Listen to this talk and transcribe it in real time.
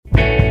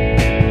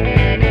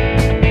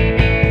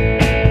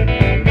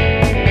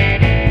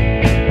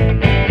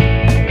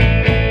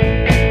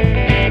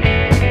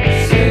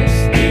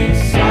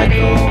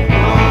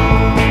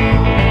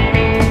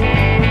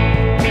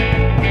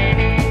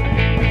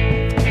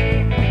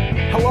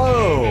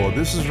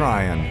This is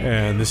Ryan.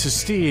 And this is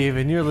Steve,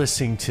 and you're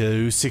listening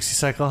to 60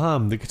 Cycle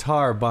Hum, the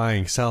guitar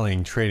buying,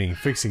 selling, trading,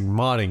 fixing,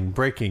 modding,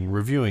 breaking,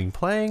 reviewing,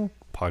 playing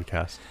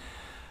podcast.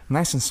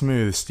 Nice and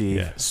smooth, Steve.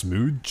 Yeah,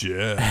 smooth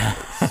jazz.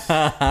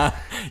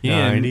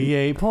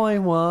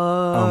 98.1.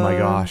 Oh my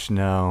gosh,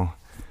 no.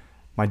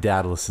 My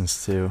dad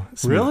listens to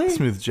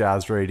smooth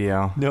jazz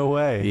radio. No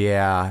way.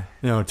 Yeah.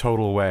 No,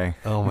 total way.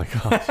 Oh my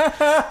gosh.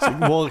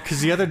 Well,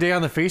 because the other day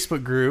on the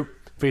Facebook group,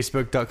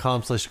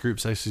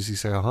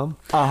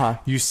 facebook.com/groups/60cyclehum,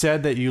 you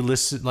said that you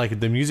listen,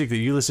 like the music that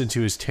you listen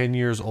to is 10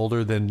 years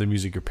older than the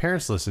music your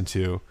parents listen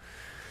to.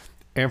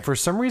 And for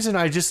some reason,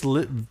 I just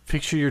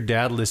picture your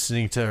dad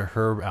listening to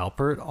Herb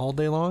Alpert all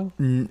day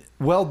long.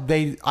 Well,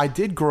 I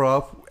did grow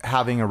up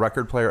having a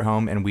record player at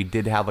home, and we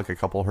did have like a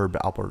couple Herb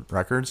Alpert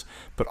records,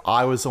 but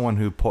I was the one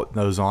who put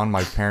those on.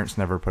 My parents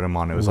never put them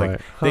on. It was like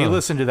they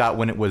listened to that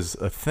when it was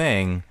a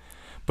thing,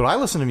 but I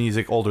listened to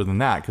music older than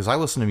that because I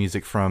listened to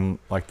music from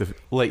like the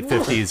late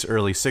 50s,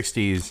 early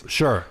 60s.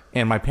 Sure.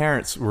 And my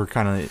parents were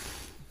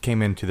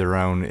came into their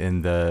own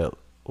in the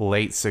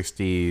late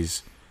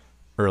 60s,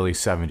 early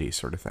 70s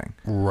sort of thing.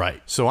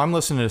 Right. So I'm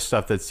listening to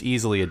stuff that's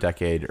easily a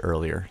decade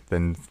earlier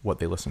than what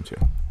they listen to.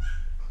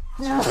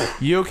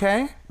 You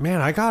okay?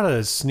 Man, I got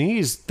a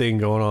sneeze thing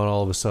going on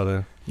all of a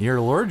sudden. You're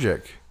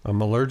allergic. I'm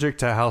allergic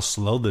to how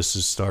slow this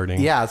is starting.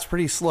 Yeah, it's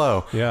pretty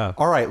slow. Yeah.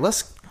 All right,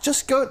 let's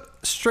just go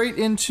straight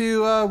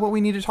into what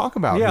we need to talk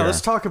about. Yeah,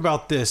 let's talk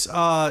about this.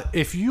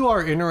 If you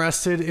are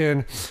interested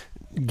in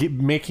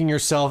making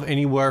yourself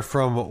anywhere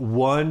from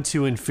 $1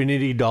 to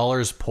infinity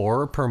dollars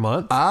poor per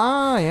month.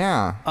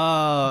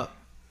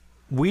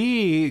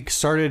 We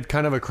started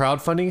kind of a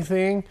crowdfunding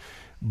thing,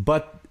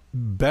 but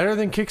better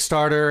than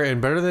Kickstarter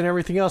and better than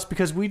everything else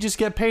because we just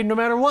get paid no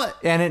matter what.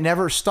 And it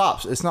never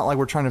stops. It's not like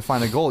we're trying to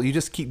find a goal. You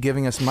just keep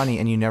giving us money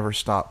and you never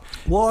stop.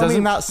 Well,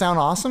 Doesn't that sound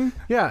awesome?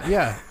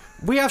 Yeah.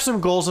 We have some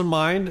goals in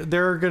mind.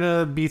 There are going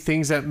to be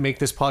things that make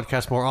this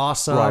podcast more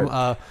awesome.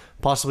 Right.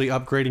 Possibly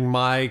upgrading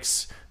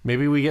mics.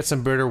 Maybe we get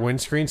some better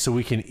windscreens so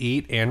we can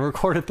eat and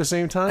record at the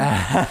same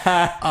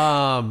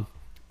time.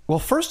 Well,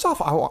 first off,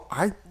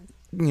 I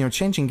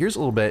changing gears a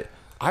little bit,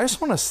 I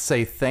just want to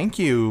say thank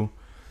you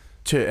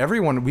to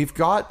everyone. We've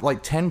got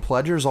like 10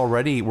 pledgers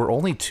already. We're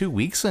only 2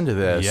 weeks into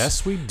this.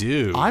 Yes, we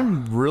do.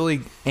 I'm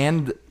really...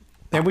 And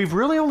we've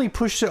really only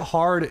pushed it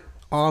hard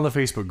on the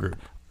Facebook group.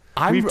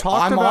 We've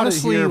talked I'm about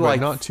honestly, it here, like,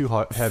 but not too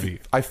heavy.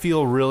 I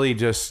feel really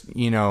just,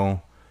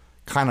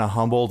 kind of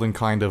humbled and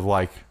kind of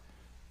like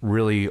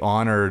really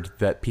honored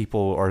that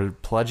people are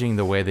pledging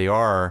the way they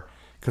are.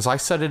 Because I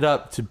set it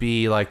up to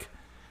be like,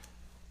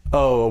 a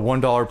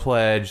 $1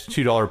 pledge,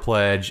 $2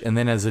 pledge, and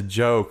then as a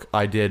joke,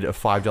 I did a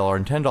 $5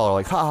 and $10.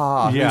 Like,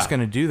 who's going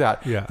to do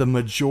that? Yeah. The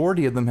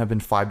majority of them have been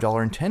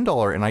 $5 and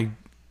 $10, and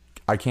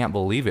I can't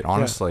believe it,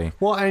 honestly. Yeah.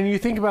 Well, and you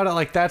think about it,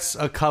 like that's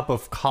a cup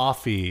of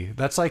coffee.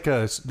 That's like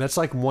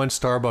one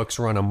Starbucks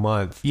run a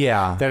month.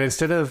 Yeah. That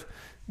instead of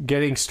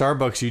getting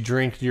Starbucks, you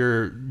drink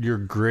your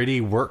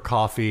gritty work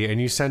coffee, and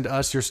you send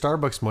us your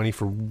Starbucks money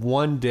for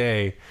one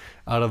day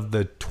out of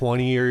the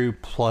 20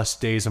 plus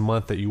days a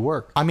month that you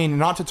work. I mean,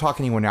 not to talk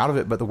anyone out of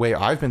it, but the way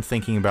I've been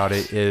thinking about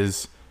it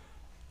is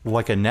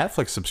like a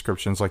Netflix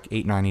subscription is like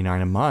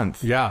 $8.99 a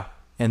month. Yeah.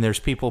 And there's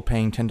people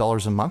paying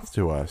 $10 a month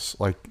to us.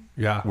 Like,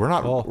 yeah, we're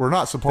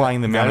not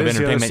supplying the amount of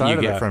entertainment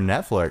you get from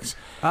Netflix.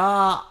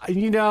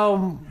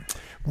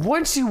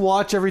 Once you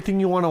watch everything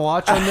you want to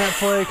watch on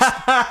Netflix,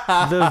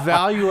 the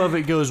value of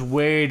it goes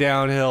way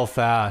downhill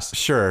fast.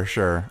 Sure.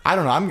 I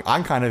don't know.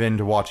 I'm kind of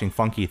into watching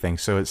funky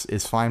things, so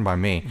it's fine by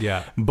me.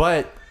 Yeah.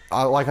 But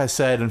like I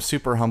said, I'm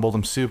super humbled.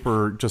 I'm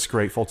super just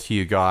grateful to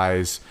you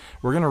guys.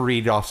 We're going to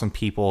read off some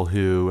people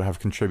who have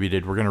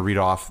contributed. We're going to read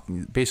off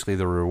basically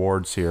the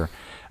rewards here.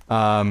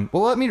 Well,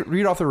 let me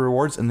read off the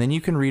rewards, and then you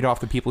can read off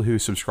the people who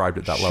subscribed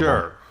at that level.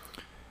 Sure.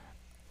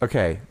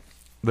 Okay.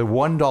 The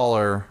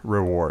 $1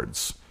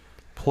 rewards.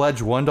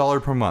 Pledge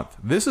 $1 per month.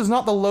 This is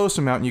not the lowest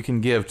amount you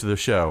can give to the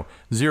show.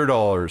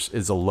 $0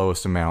 is the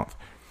lowest amount.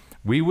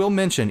 We will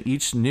mention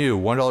each new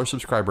 $1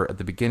 subscriber at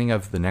the beginning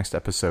of the next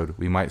episode.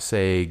 We might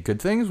say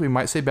good things. We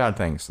might say bad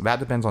things. That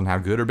depends on how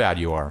good or bad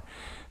you are.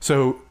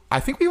 So I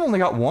think we've only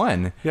got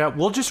one. Yeah,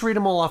 we'll just read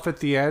them all off at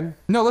the end.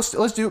 No, let's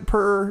do it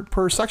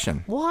per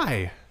section.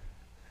 Why?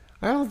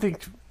 I don't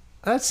think...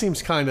 That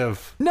seems kind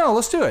of... No,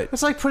 let's do it.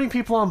 It's like putting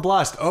people on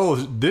blast. Oh,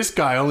 this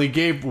guy only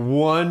gave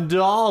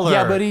 $1.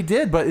 Yeah, but he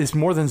did, but it's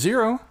more than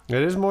zero.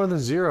 It is more than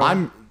zero.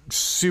 I'm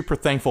super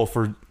thankful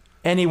for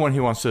anyone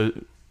who wants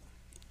to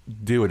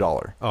do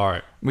 $1. All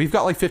right. We've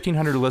got like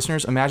 1,500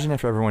 listeners. Imagine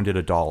if everyone did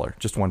 $1,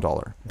 just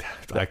 $1.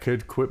 I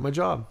could quit my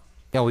job.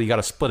 Yeah, well, you got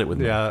to split it with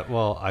me. Yeah,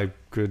 well, I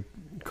could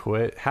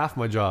quit half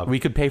my job. We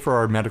could pay for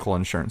our medical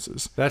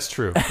insurances. That's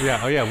true.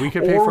 Yeah. Oh, yeah. We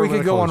could pay or for we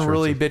could go on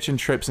really bitchin'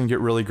 trips and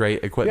get really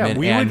great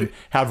equipment and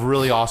have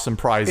really awesome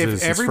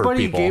prizes. If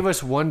everybody gave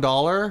us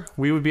 $1,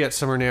 we would be at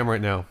Summer NAMM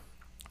right now.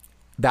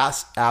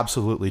 That's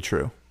absolutely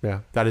true.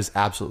 Yeah. That is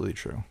absolutely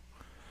true.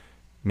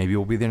 Maybe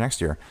we'll be there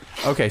next year.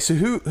 Okay, so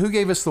who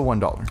gave us the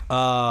 $1?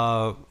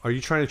 Are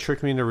you trying to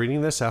trick me into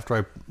reading this after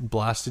I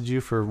blasted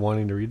you for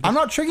wanting to read this? I'm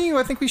not tricking you.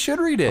 I think we should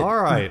read it.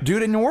 All right. Do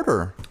it in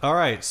order. All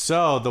right.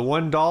 So the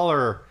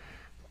 $1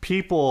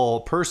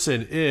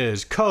 person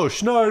is Co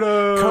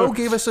Schneider. Co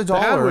gave us $1. The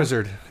ad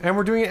wizard. And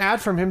we're doing an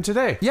ad from him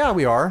today. Yeah,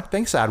 we are.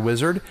 Thanks, Ad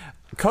Wizard.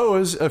 Co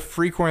is a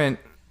frequent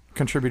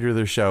contributor to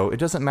the show. It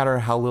doesn't matter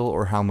how little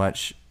or how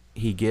much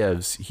he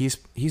gives.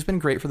 He's been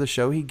great for the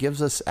show. He gives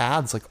us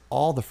ads like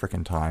all the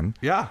freaking time.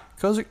 Yeah.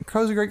 Co's a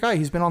great guy.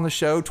 He's been on the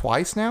show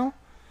twice now.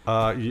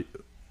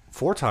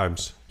 4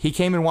 times. He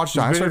came and watched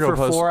He's Dinosaur been Go for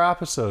Post. 4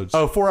 episodes.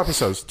 Oh, 4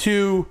 episodes.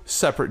 2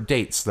 separate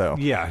dates, though.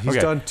 Yeah, he's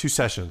done 2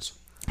 sessions.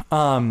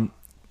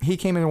 He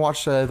came in and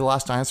watched the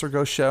last Dinosaur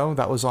Go show.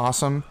 That was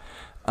awesome.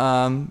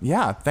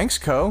 Yeah, thanks,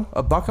 Co.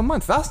 $1 a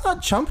month. That's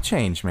not chump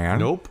change, man.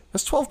 Nope.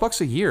 That's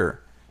 $12 a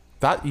year.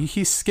 That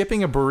he's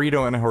skipping a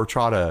burrito and a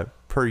horchata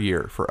per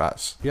year for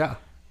us. Yeah.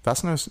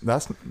 That's no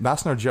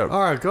joke.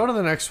 All right, go to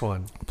the next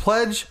one.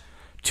 Pledge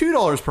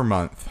 $2 per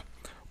month.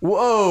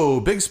 Whoa,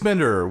 big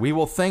spender. We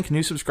will thank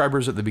new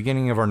subscribers at the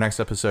beginning of our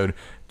next episode.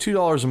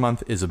 $2 a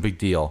month is a big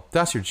deal.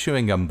 That's your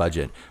chewing gum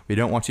budget. We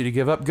don't want you to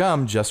give up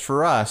gum just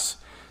for us.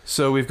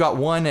 So we've got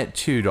one at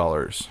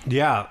 $2.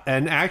 Yeah,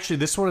 and actually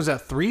this one is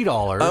at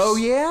 $3. Oh,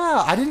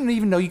 yeah. I didn't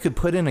even know you could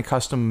put in a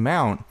custom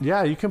amount.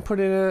 Yeah, you can put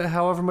in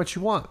however much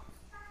you want.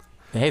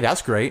 Hey,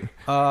 that's great.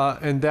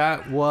 And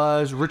that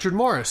was Richard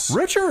Morris.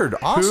 Richard,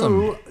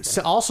 awesome. Who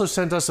also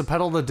sent us a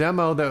pedal the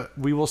demo that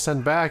we will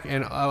send back.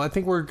 And I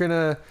think we're going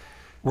to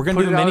do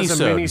a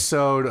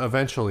mini-sode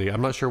eventually.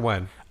 I'm not sure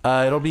when.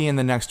 It'll be in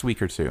the next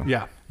week or two.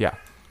 Yeah. Yeah.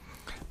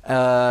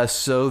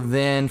 So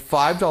then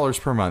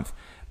 $5 per month.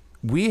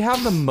 We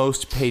have the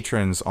most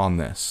patrons on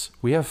this.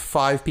 We have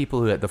 5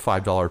 people who hit the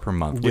 $5 per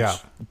month, which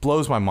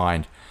blows my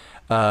mind.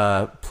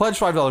 Pledge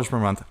 $5 per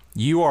month.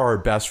 You are our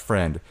best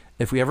friend.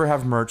 If we ever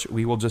have merch,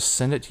 we will just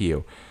send it to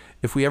you.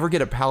 If we ever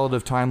get a pallet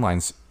of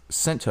timelines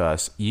sent to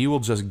us, you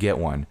will just get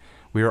one.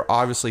 We are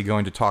obviously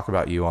going to talk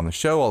about you on the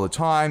show all the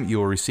time. You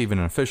will receive an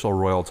official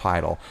royal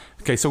title.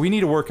 Okay, so we need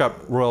to work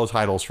up royal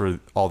titles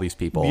for all these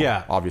people.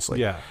 Yeah. Obviously.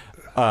 Yeah.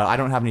 I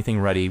don't have anything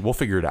ready. We'll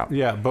figure it out.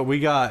 Yeah, but we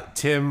got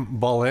Tim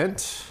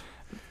Ballent.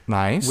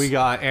 Nice. We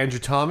got Andrew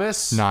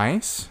Thomas.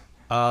 Nice.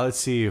 Let's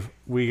see.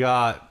 We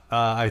got,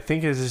 I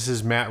think this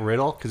is Matt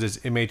Riddle, because it's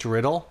MH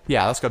Riddle.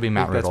 Yeah, that's got to be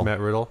Matt Riddle. That's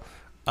Matt Riddle.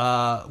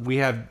 We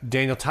have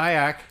Daniel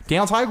Tyak.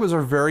 Daniel Tyak was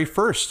our very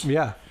first.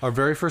 Yeah, our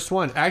very first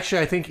one.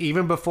 Actually, I think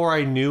even before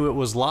I knew it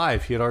was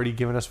live, he had already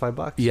given us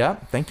 $5. Yeah,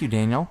 thank you,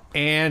 Daniel.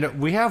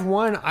 And we have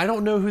one, I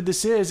don't know who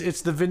this is.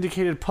 It's the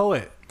Vindicated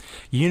Poet.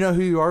 You know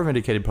who you are,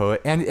 Vindicated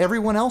Poet. And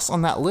everyone else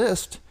on that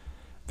list.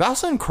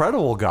 That's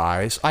incredible,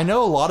 guys. I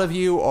know a lot of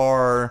you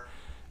are,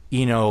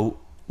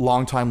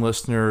 longtime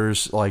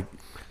listeners, like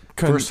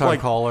first-time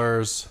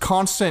callers,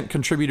 constant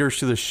contributors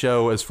to the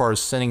show as far as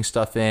sending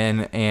stuff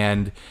in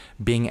and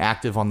being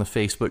active on the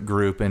Facebook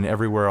group and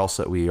everywhere else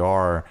that we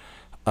are.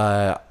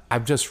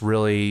 I'm just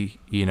really,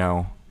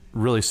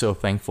 really so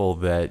thankful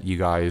that you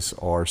guys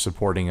are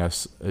supporting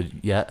us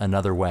yet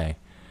another way.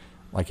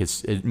 Like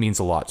it means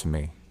a lot to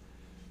me.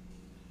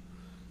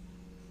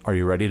 Are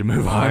you ready to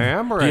move on? I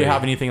am ready. Do you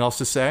have anything else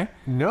to say?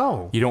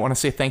 No. You don't want to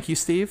say thank you,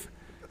 Steve?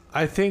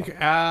 I think,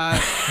 wow.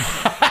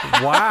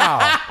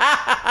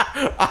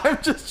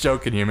 I'm just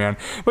joking you, man.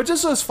 But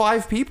just those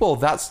 5 people,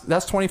 that's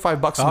 $25 a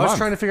month. I was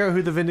trying to figure out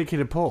who the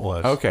Vindicated Poet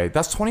was. Okay,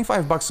 that's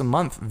 $25 a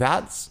month.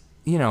 That's,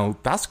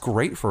 that's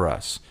great for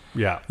us.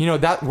 Yeah.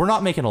 That we're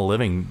not making a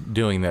living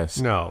doing this.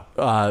 No.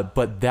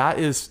 But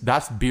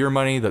that's beer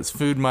money, that's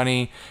food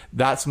money,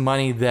 that's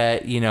money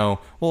that,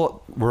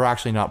 we're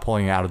actually not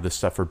pulling out of this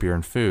stuff for beer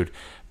and food,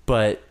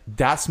 but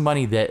that's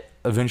money that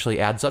eventually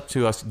adds up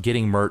to us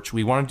getting merch.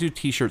 We want to do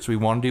t-shirts, we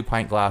want to do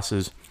pint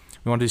glasses,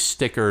 we want to do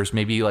stickers,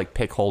 maybe like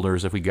pick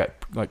holders if we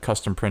get like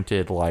custom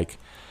printed like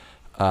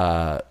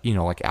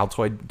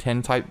Altoid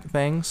tin type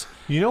things.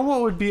 You know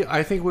what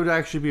I think would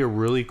actually be a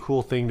really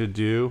cool thing to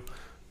do,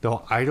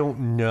 though I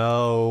don't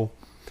know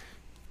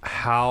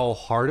how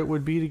hard it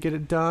would be to get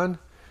it done.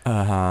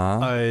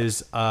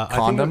 Is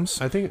condoms?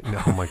 I think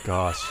oh my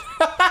gosh.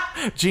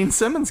 Gene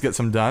Simmons gets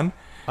them done.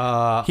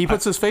 He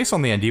puts his face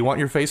on the end. Do you want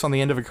your face on the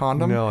end of a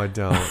condom? No, I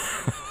don't.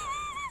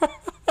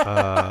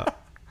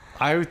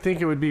 I would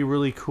think it would be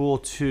really cool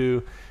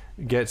to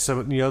get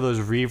some, those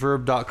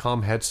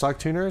reverb.com headstock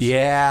tuners.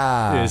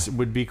 Yeah.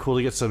 Would be cool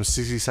to get some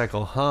 60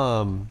 cycle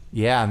hum.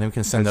 Yeah, and then we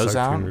can send those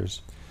out.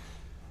 Tuners.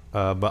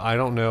 But I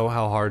don't know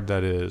how hard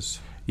that is.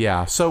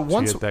 Yeah, so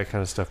once get that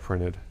kind of stuff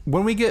printed.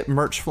 When we get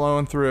merch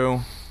flowing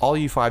through, all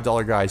you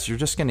 $5 guys, you're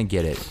just going to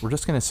get it. We're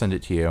just going to send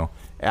it to you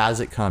as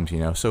it comes,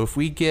 So if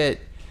we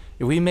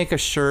make a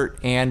shirt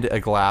and a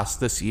glass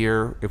this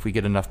year, if we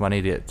get enough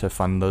money to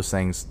fund those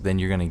things, then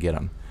you're going to get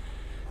them.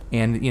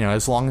 And,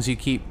 as long as you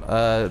keep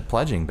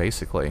pledging,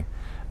 basically.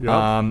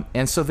 Yep.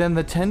 And so then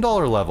the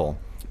 $10 level,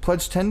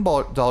 pledge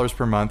 $10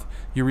 per month,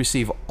 you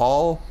receive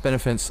all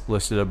benefits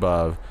listed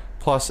above,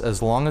 Plus,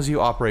 as long as you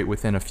operate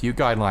within a few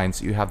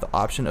guidelines, you have the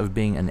option of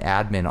being an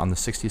admin on the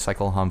 60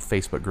 Cycle Hum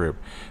Facebook group.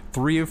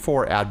 3 of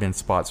 4 admin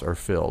spots are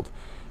filled.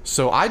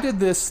 So I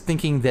did this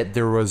thinking that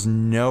there was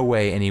no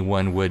way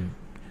anyone would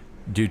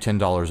do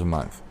 $10 a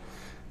month.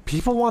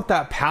 People want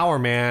that power,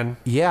 man.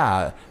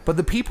 Yeah, but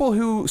the people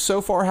who so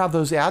far have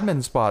those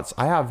admin spots,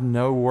 I have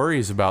no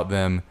worries about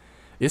them.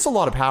 It's a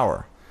lot of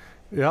power.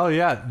 Oh,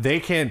 yeah. They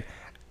can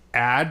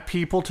add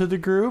people to the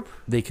group.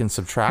 They can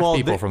subtract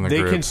people from the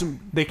group.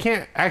 They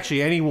can't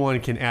actually.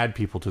 Anyone can add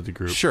people to the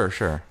group.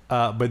 Sure.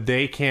 But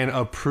they can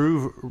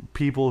approve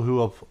people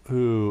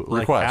who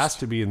like ask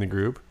to be in the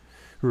group,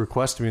 who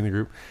request to be in the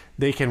group.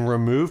 They can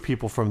remove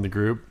people from the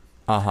group.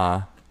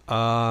 They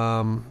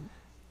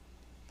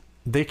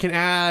can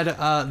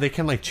add. They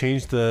can like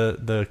change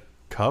the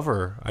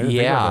cover. I didn't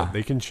think of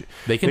it.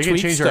 They can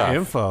tweak change stuff. our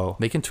info.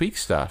 They can tweak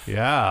stuff.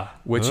 Yeah,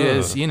 which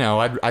is,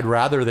 I'd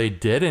rather they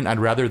didn't. I'd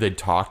rather they'd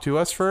talk to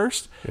us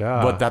first.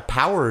 Yeah, but that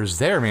power is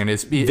there, man.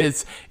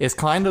 It's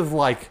kind of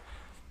like,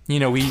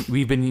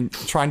 we've been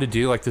trying to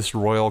do like this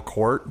royal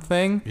court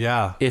thing.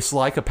 Yeah, it's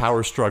like a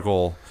power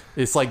struggle.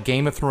 It's like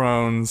Game of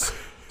Thrones.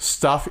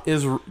 Stuff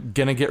is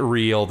gonna get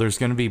real. There's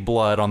gonna be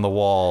blood on the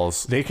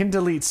walls. They can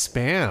delete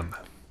spam.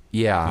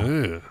 Yeah,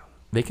 Ugh.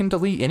 They can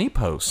delete any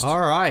post. All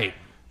right.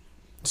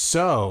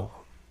 So,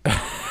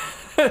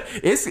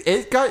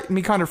 it got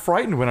me kind of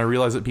frightened when I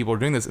realized that people are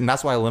doing this, and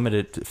that's why I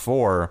limited it to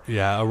 4.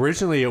 Yeah,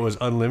 originally it was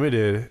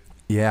unlimited.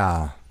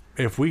 Yeah.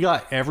 If we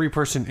got every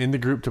person in the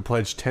group to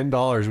pledge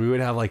 $10, we would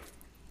have like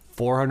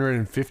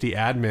 450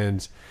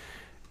 admins,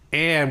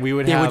 and we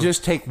would It would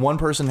just take one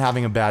person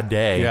having a bad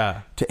day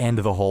to end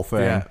the whole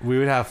thing. Yeah, we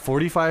would have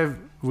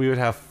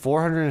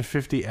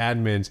 450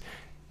 admins,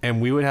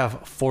 and we would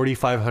have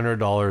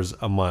 $4,500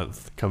 a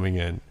month coming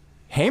in.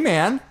 Hey,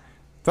 man.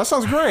 That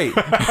sounds great.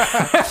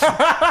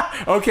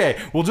 Okay,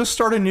 we'll just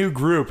start a new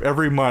group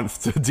every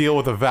month to deal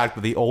with the fact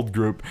that the old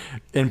group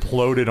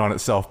imploded on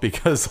itself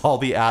because all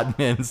the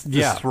admins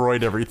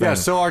destroyed everything. Yeah,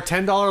 so our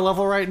 $10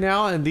 level right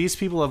now, and these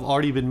people have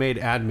already been made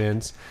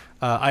admins.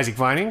 Isaac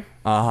Vining.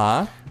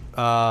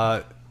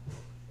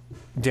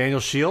 Daniel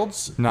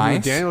Shields.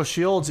 Nice. Daniel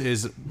Shields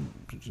is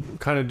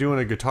kind of doing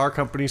a guitar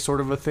company sort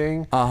of a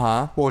thing.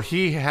 Well,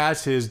 he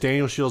has his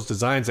Daniel Shields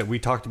designs that we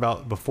talked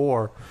about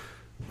before.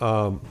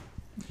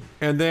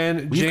 And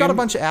then we've got a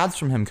bunch of ads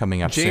from him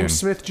coming up soon. James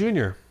Smith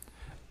Jr.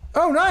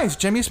 Oh, nice.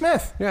 Jimmy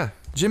Smith. Yeah.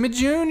 Jimmy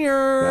Jr.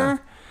 Yeah.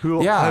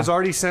 Who has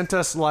already sent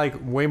us like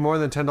way more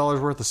than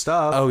 $10 worth of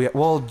stuff. Oh, yeah.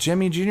 Well,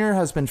 Jimmy Jr.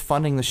 has been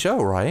funding the show,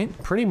 right?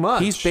 Pretty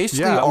much. He's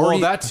basically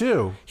already... Well, that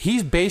too.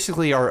 He's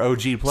basically our OG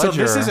pledger. So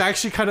this is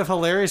actually kind of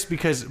hilarious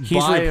because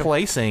he's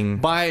replacing...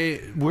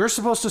 We're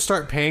supposed to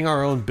start paying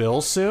our own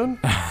bills soon.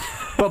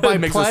 But by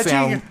makes us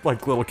sound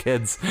like little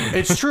kids.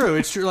 It's true.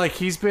 It's true. Like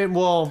he's been...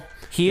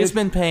 He has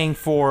been paying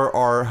for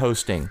our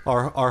hosting.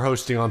 Our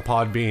hosting on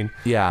Podbean.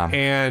 Yeah.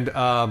 And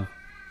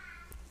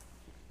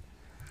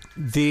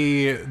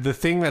the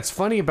thing that's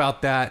funny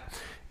about that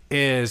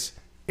is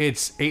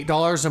it's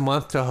 $8 a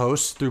month to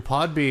host through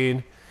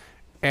Podbean.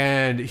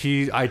 And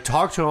I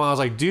talked to him. I was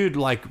like, dude,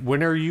 like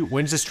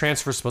when's this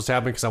transfer supposed to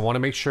happen? Because I want to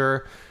make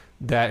sure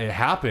that it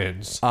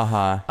happens.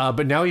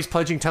 But now he's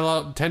pledging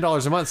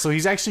 $10 a month, so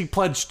he's actually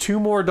pledged $2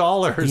 more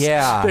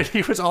that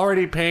he was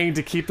already paying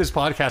to keep this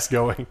podcast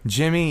going.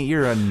 Jimmy,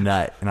 you're a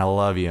nut, and I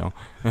love you.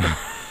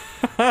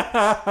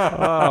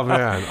 Oh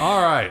man!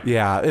 All right.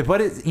 Yeah,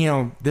 but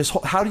this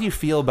whole. How do you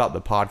feel about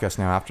the podcast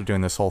now after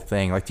doing this whole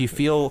thing? Like, do you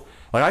feel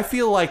like I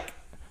feel like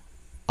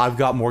I've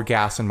got more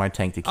gas in my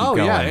tank to keep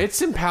going? Oh yeah,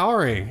 it's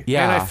empowering.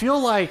 Yeah, and I feel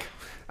like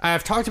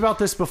I've talked about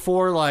this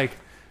before. Like,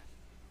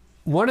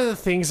 one of the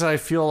things that I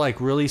feel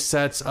like really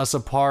sets us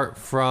apart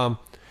from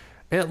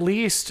at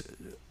least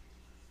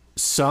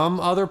some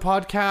other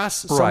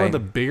podcasts,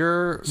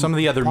 some of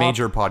the other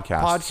major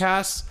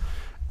podcasts.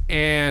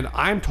 And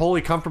I'm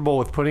totally comfortable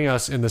with putting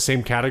us in the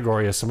same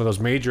category as some of those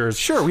majors.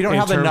 Sure, we don't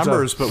have the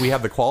numbers, but we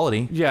have the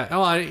quality.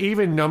 Yeah,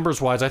 even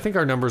numbers-wise, I think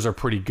our numbers are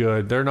pretty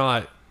good. They're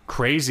not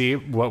crazy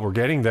what we're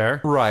getting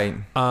there. Right.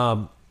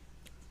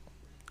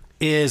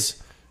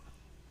 Is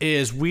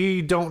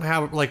we don't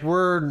have, like,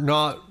 we're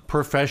not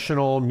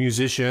professional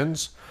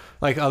musicians.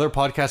 Like other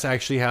podcasts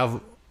actually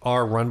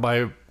are run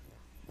by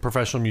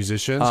professional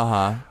musicians.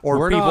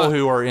 Or people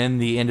who are in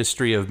the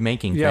industry of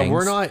making things. Yeah,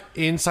 we're not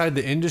inside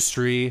the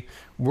industry.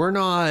 We're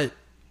not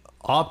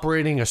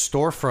operating a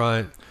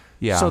storefront.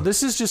 Yeah. So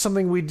this is just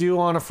something we do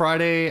on a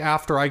Friday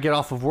after I get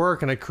off of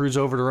work and I cruise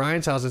over to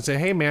Ryan's house and say,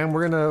 "Hey man,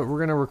 we're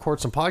gonna record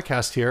some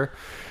podcast here,"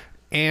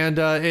 and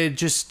it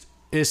just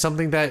is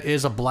something that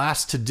is a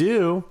blast to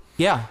do.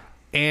 Yeah.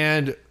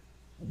 And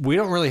we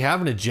don't really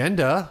have an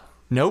agenda.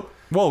 Nope.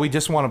 Well, we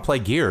just want to play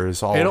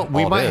Gears.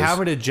 We might have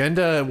an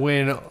agenda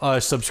when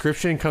a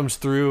subscription comes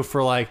through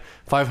for like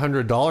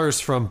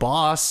 $500 from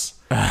Boss.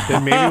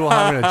 Then maybe we'll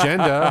have an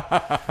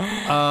agenda.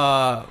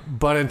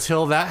 But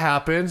until that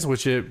happens,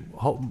 which it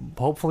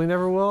hopefully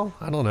never will,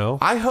 I don't know.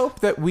 I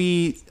hope that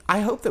we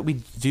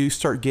do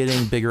start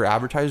getting bigger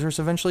advertisers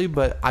eventually.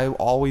 But I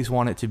always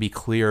want it to be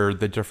clear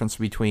the difference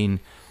between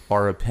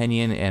our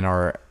opinion and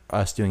our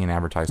us doing an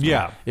advertisement.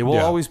 Yeah. It will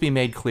Yeah. always be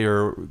made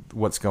clear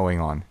what's going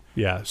on.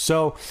 Yeah.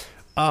 So,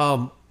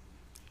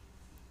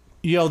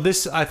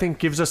 this I think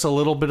gives us a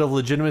little bit of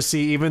legitimacy,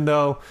 even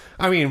though,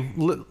 I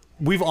mean,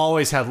 we've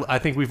always had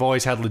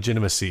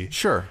legitimacy.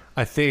 Sure.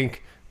 I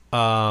think,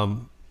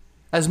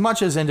 as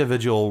much as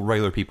individual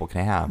regular people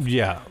can have.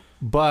 yeah,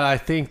 but I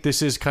think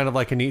this is kind of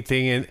like a neat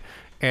thing.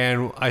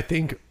 And I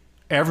think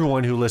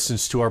everyone who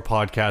listens to our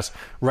podcast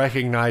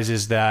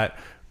recognizes that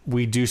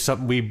we do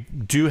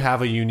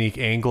have a unique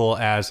angle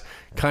as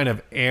kind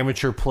of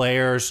amateur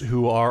players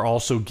who are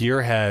also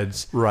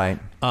gearheads. Right.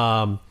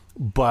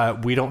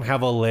 But we don't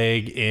have a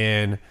leg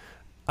in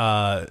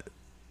the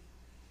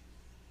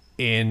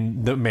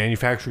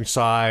manufacturing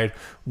side.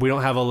 We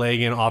don't have a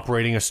leg in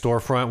operating a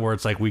storefront where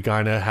it's like we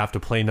kind of have to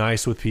play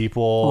nice with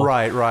people.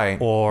 Right.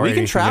 Or we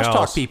can trash else.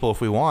 talk people if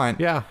we want.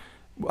 Yeah.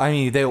 I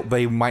mean,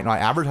 they might not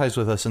advertise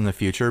with us in the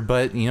future,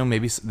 but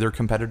maybe their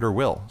competitor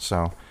will.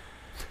 So,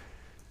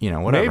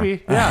 whatever.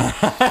 Maybe. Yeah.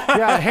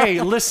 Yeah.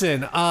 Hey,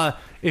 listen.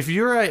 If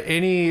you're at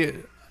any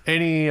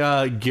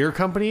gear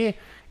company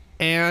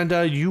and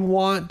you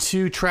want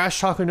to trash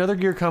talk another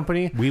gear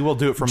company, we will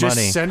do it for just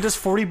money. send us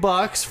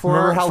 $40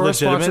 for a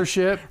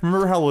sponsorship.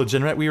 Remember how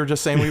legitimate we were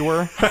just saying we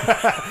were?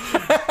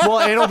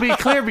 Well, it'll be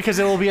clear because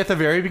it'll be at the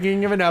very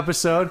beginning of an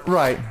episode.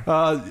 Right.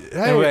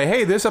 Anyway,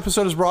 hey, this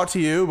episode is brought to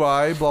you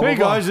by blah, blah, Hey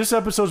blah. guys, this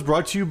episode is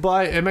brought to you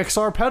by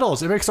MXR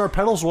Pedals. MXR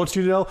Pedals wants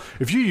you to know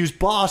if you use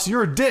Boss,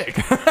 you're a dick.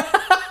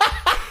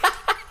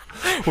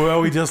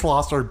 Well, we just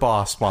lost our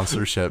Boss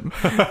sponsorship,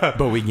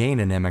 but we gained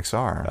an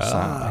MXR. So,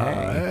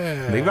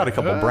 hey, they've got a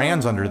couple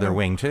brands under their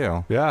wing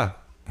too. Yeah.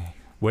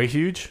 Way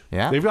huge.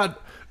 Yeah.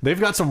 They've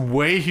got some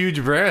way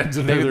huge brands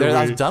in their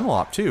That's wing.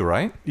 Dunlop too,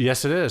 right?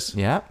 Yes, it is.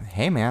 Yeah.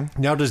 Hey, man.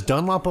 Now, does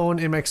Dunlop own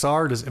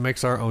MXR? Does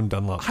MXR own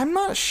Dunlop? I'm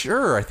not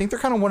sure. I think they're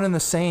kind of one and the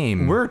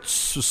same. We're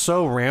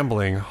so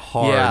rambling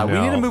hard. Yeah, we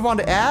now. need to move on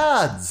to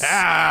ads.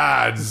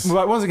 Ads.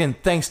 Well, once again,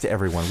 thanks to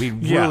everyone. We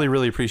really,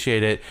 really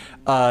appreciate it.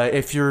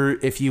 If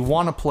you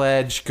want to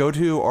pledge, go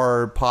to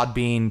our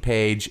Podbean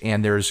page,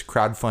 and there's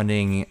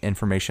crowdfunding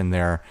information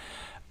there.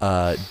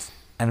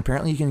 And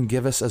apparently, you can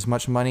give us as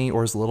much money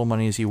or as little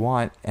money as you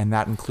want, and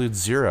that includes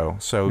zero.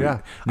 So, Yeah.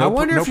 no, I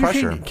wonder no if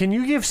pressure. can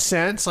you give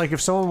cents? Like if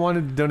someone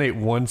wanted to donate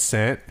 1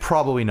 cent,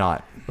 Probably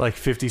not. like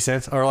 50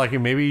 cents, or like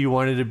maybe you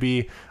wanted to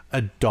be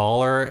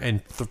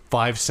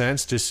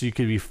 $1.05 just so you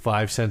could be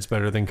 5 cents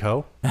better than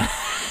Co.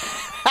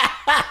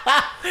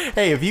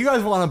 Hey, if you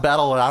guys want to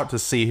battle it out to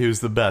see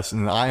who's the best,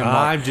 and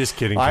I'm just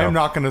kidding. I am Co.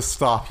 not going to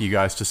stop you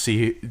guys to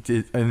see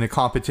in the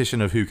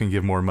competition of who can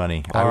give more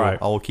money. All right.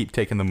 I will keep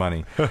taking the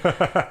money.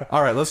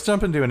 All right, let's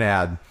jump into an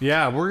ad.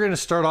 Yeah, we're gonna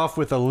start off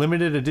with a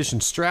limited edition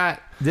Strat.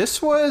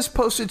 This was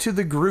posted to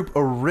the group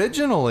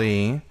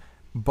originally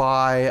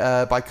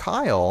by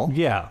Kyle.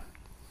 Yeah.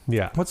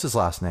 What's his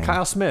last name?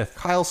 Kyle Smith.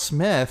 Kyle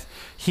Smith.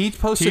 He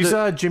posted. He's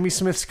Jimmy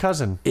Smith's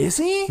cousin. Is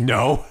he?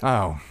 No.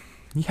 Oh,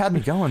 you had me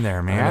going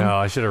there, man. No,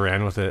 I should have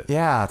ran with it.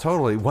 Yeah,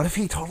 totally. What if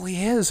he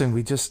totally is, and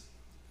we just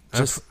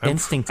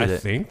instincted I it?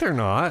 think they're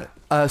not.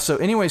 So,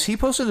 anyways, he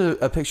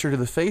posted a picture to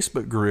the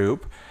Facebook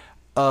group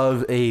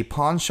of a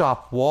pawn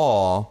shop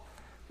wall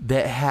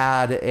that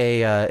had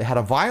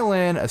a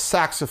violin, a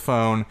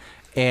saxophone,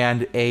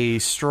 and a red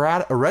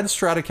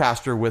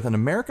Stratocaster with an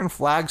American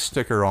flag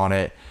sticker on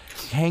it,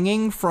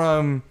 hanging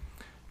from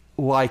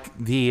like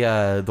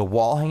the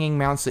wall hanging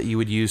mounts that you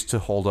would use to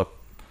hold up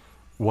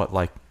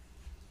like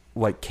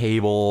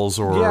cables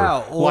or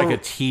like a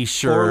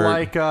T-shirt or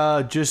like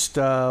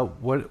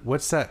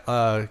what's that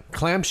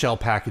clamshell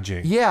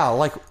packaging. Yeah,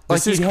 like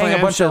This you'd is hang a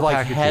bunch of clamshell like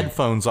packaging.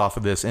 headphones off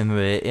of this in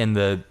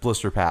the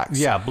blister packs.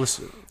 Yeah,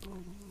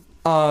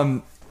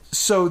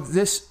 So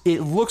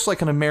it looks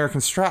like an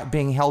American Strat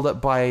being held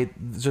up by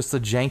just the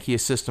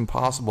jankiest system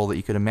possible that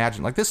you could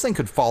imagine. Like this thing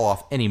could fall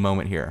off any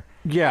moment here.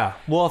 Yeah.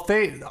 Well, if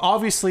they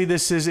obviously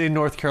this is in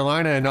North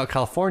Carolina and not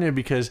California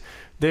because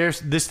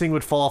this thing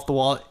would fall off the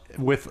wall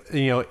with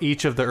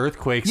each of the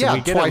earthquakes. Yeah, and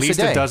we get at least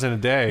a dozen a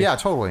day. Yeah,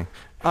 totally.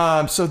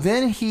 So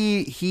then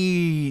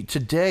he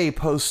today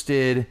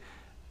posted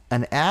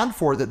an ad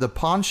for it that the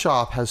pawn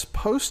shop has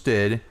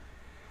posted.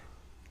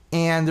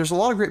 And there's a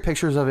lot of great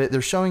pictures of it.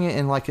 They're showing it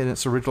in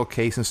its original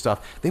case and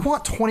stuff. They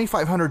want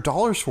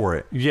 $2,500 for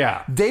it.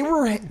 Yeah. They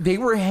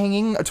were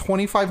hanging a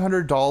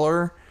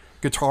 $2,500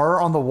 guitar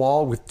on the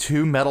wall with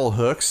 2 metal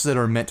hooks that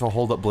are meant to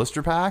hold up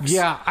blister packs.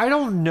 Yeah, I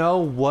don't know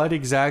what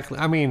exactly.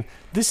 I mean,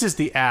 this is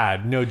the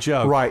ad, no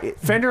joke. Right.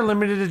 Fender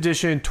limited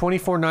edition,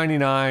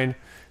 $24.99.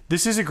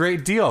 This is a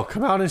great deal.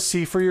 Come out and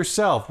see for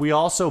yourself. We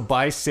also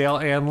buy, sale,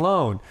 and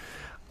loan.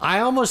 I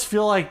almost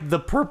feel like the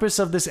purpose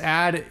of this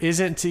ad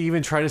isn't to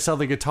even try to sell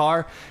the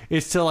guitar.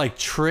 It's to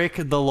trick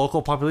the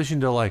local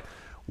population to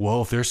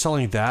whoa, if they're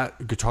selling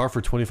that guitar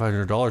for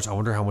 $2,500, I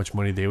wonder how much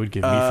money they would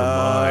give me for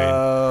mine.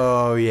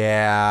 Oh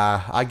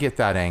yeah, I get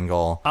that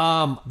angle.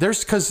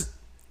 Because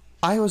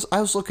I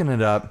was looking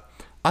it up.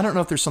 I don't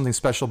know if there's something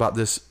special about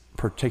this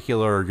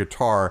particular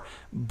guitar,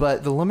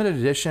 but the limited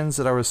editions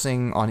that I was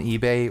seeing on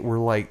eBay were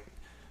like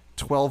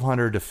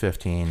 $1,200 to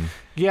 $1,500.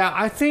 Yeah,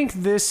 I think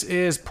this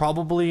is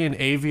probably an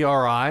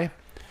AVRI.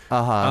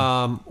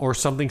 or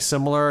something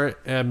similar,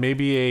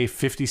 maybe a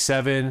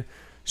 57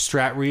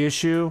 Strat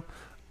reissue.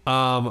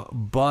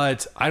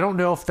 But I don't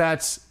know if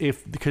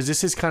because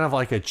this is kind of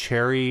like a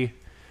cherry.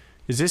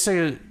 Is this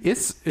a?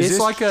 It's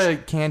like a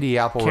candy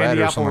apple red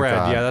or something like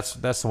that. Yeah,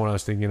 that's the one I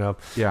was thinking of.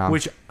 Yeah.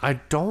 Which I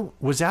don't.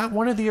 Was that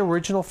one of the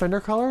original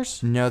Fender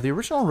colors? No, the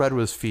original red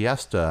was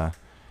Fiesta.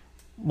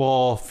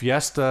 Well,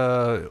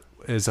 Fiesta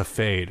is a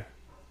fade.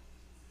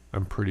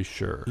 I'm pretty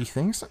sure. You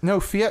think so?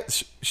 No,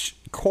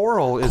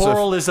 Coral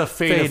is a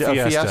fade of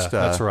Fiesta.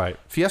 That's right.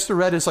 Fiesta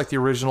red is like the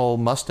original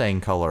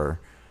Mustang color.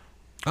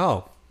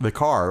 Oh, the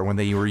car when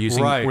they were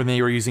using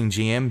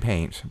GM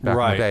paint back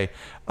in the day.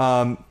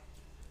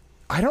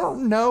 I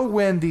don't know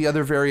when the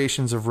other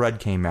variations of red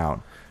came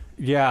out.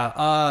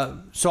 Yeah.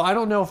 So I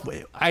don't know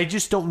I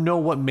just don't know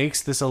what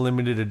makes this a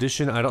limited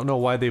edition. I don't know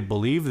why they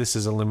believe this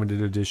is a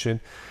limited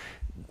edition.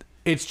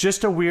 It's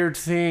just a weird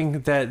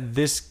thing that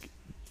this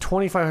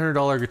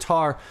 $2,500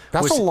 guitar.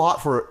 That's a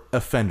lot for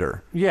a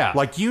Fender. Yeah.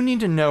 Like, you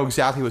need to know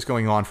exactly what's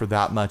going on for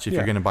that much if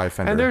you're going to buy a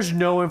Fender. And there's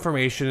no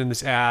information in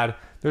this ad.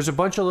 There's a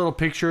bunch of little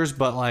pictures,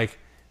 but like,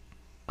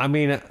 I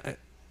mean,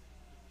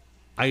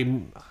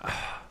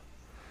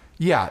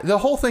 yeah, the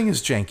whole thing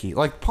is janky.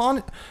 Like,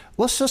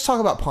 let's just talk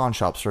about pawn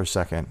shops for a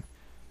second.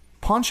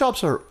 Pawn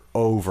shops are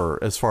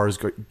over as far as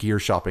gear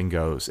shopping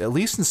goes, at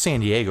least in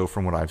San Diego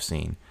from what I've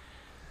seen.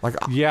 Like,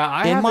 yeah,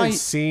 I haven't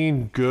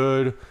seen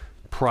good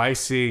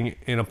pricing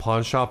in a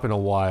pawn shop in a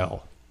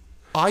while.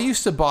 I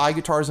used to buy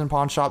guitars in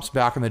pawn shops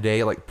back in the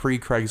day, like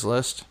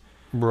pre-Craigslist.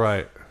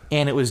 Right.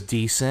 And it was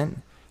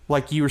decent.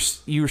 Like, you were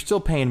still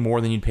paying more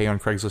than you'd pay on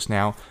Craigslist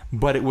now,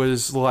 but it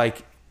was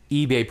like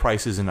eBay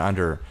prices and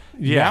under.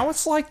 Yeah. Now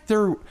it's like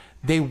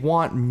they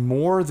want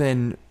more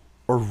than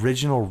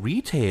original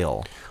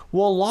retail.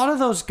 Well, a lot of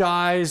those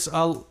guys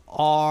are.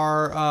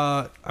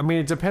 I mean,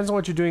 it depends on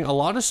what you're doing. A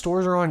lot of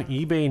stores are on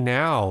eBay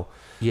now.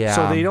 Yeah.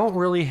 So they don't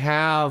really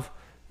have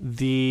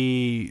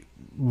the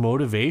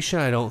motivation,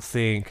 I don't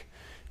think,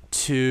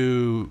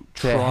 to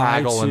try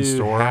haggle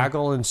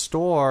in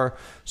store.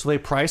 So they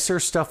price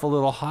their stuff a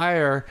little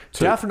higher,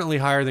 definitely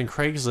higher than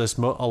Craigslist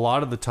a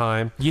lot of the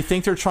time. You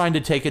think they're trying to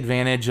take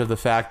advantage of the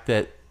fact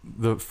that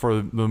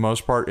for the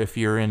most part, if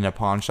you're in a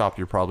pawn shop,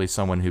 you're probably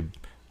someone who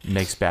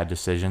makes bad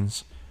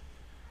decisions?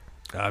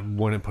 I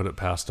wouldn't put it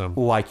past them.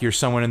 Like, you're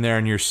someone in there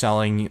and you're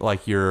selling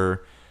like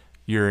your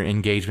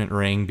engagement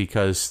ring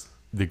because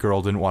the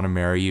girl didn't want to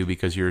marry you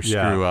because you're a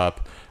screw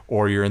up,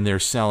 or you're in there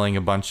selling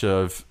a bunch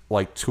of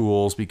like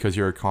tools because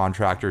you're a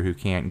contractor who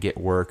can't get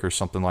work or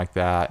something like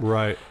that.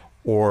 Right.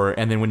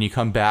 And then when you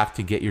come back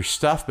to get your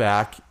stuff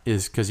back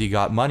is because you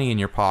got money in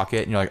your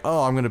pocket and you're like,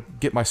 oh, I'm going to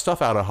get my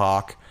stuff out of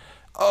hock.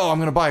 Oh, I'm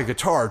going to buy a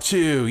guitar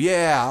too.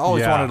 Yeah. I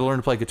always wanted to learn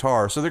to play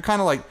guitar. So they're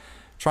kind of like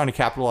trying to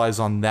capitalize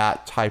on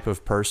that type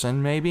of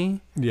person,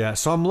 maybe. Yeah.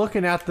 So I'm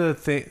looking at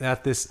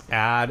at this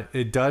ad.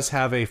 It does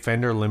have a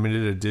Fender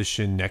limited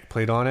edition neck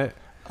plate on it.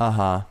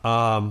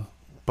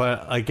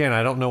 But again,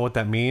 I don't know what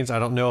that means. I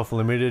don't know if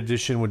limited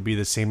edition would be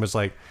the same as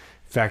like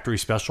factory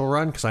special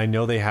run, because I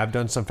know they have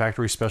done some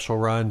factory special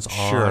runs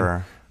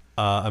on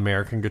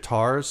American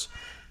guitars.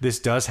 This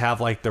does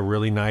have like the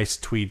really nice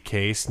tweed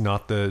case,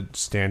 not the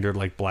standard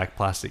like black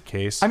plastic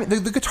case. I mean,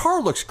 the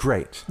guitar looks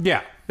great.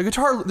 Yeah. The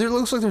guitar, there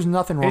looks like there's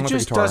nothing wrong with the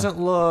guitar. It just doesn't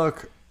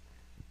look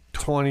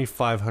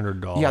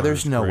 $2,500. Yeah,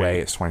 there's no way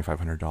it's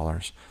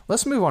 $2,500.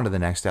 Let's move on to the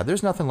next ad.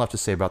 There's nothing left to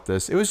say about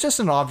this. It was just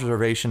an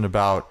observation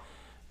about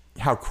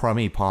how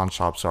crummy pawn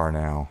shops are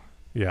now.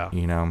 Yeah.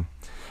 You know?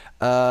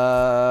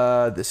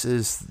 This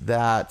is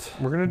that.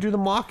 We're going to do the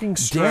mocking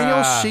strat.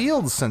 Daniel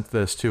Shields sent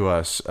this to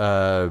us.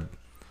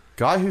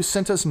 Guy who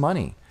sent us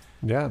money.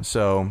 Yeah.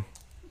 So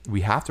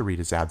we have to read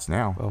his ads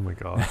now. Oh my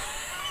God.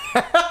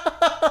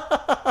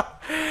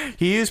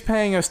 He is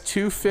paying us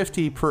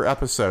 $2.50 per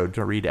episode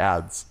to read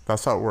ads.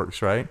 That's how it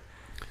works, right?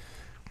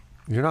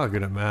 You're not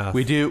good at math.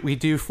 We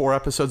do 4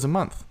 episodes a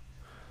month.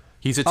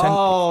 He's a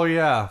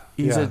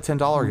He's a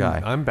 $10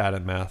 guy. I'm bad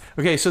at math.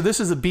 Okay, so this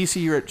is a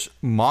BC Rich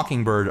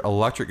Mockingbird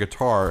electric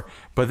guitar,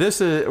 but this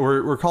is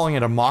we're calling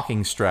it a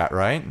mocking strat,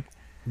 right?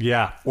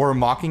 Yeah. Or a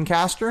mocking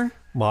caster?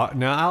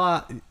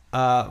 No,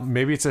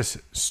 maybe it's a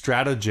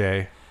Strato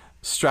J.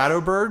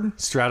 Stratobird?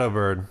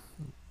 Stratobird.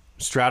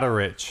 Strato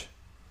Rich.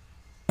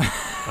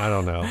 I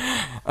don't know.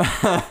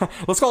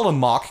 Let's call it a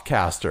mock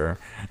caster.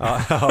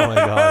 Oh my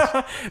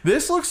gosh.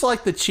 This looks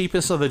like the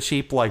cheapest of the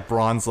cheap, like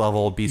bronze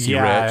level BC Rich.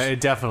 Yeah,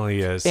 it definitely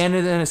is. And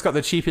it's got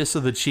the cheapest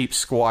of the cheap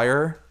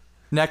Squire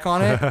neck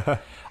on it.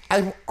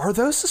 Are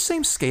those the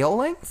same scale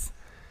length,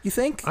 you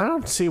think? I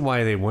don't see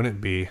why they wouldn't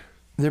be.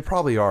 They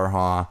probably are,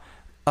 huh?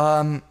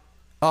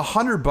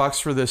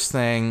 $100 for this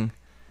thing.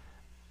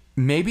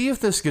 Maybe if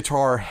this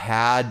guitar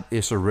had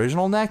its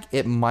original neck,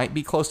 it might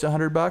be close to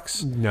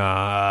 $100.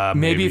 Nah,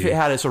 maybe if it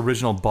had its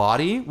original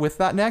body with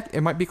that neck, it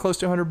might be close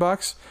to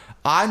 $100.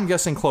 I'm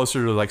guessing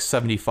closer to like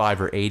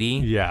 75 or 80.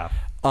 Yeah.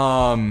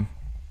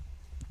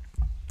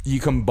 You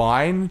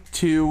combine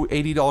two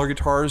 $80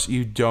 guitars,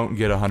 you don't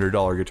get a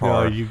 $100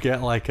 guitar. No, you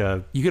get like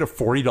you get a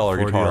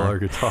 $40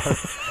 guitar.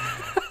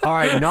 All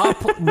right,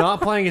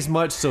 not playing as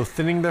much, so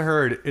thinning the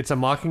herd. It's a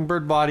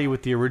Mockingbird body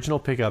with the original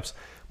pickups,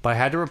 but I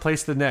had to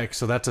replace the neck,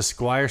 so that's a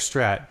Squire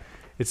Strat.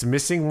 It's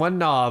missing one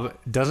knob,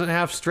 doesn't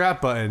have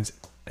strap buttons,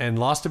 and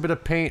lost a bit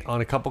of paint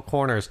on a couple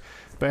corners,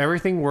 but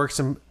everything works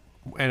and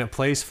it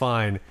plays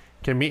fine.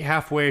 Can meet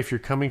halfway if you're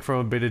coming from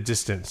a bit of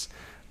distance.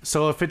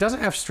 So if it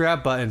doesn't have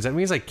strap buttons, that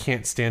means I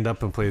can't stand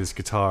up and play this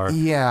guitar.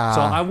 Yeah.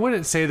 So I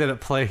wouldn't say that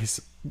it plays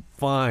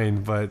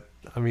fine, but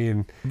I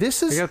mean, I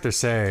get what they're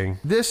saying.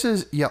 This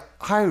is, yeah,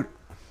 I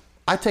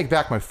take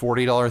back my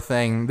 $40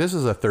 thing. This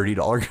is a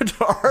 $30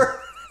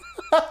 guitar.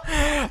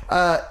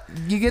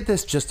 You get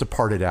this just to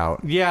part it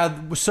out.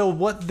 Yeah, so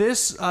what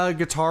this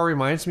guitar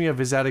reminds me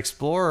of is that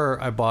Explorer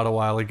I bought a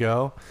while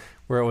ago,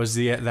 where it was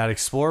that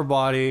Explorer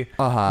body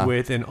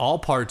with an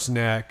all-parts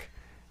neck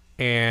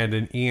and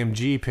an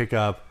EMG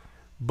pickup,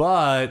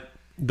 but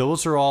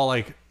those are all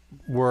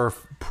were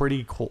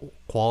pretty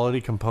quality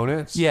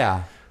components.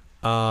 Yeah.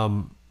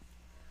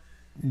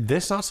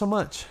 This not so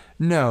much.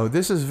 No,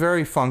 this is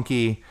very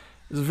funky.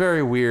 It's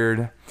very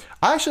weird.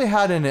 I actually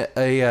had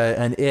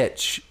an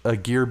itch, a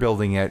gear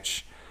building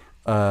itch,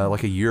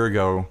 like a year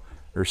ago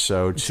or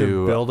so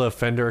to build a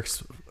Fender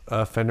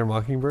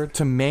Mockingbird,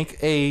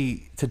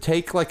 to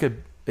take like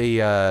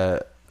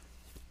a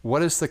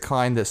what is the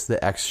kind that's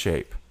the X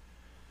shape?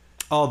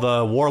 Oh,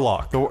 the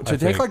Warlock. To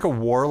take like a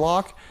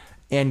Warlock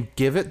and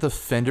give it the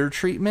Fender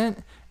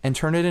treatment and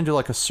turn it into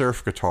like a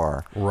surf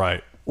guitar.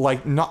 Right.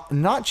 Like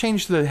not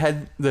change the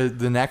head,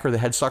 the neck or the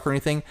headstock or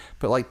anything,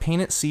 but like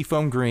paint it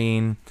seafoam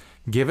green,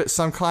 give it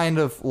some kind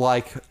of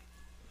like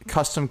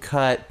custom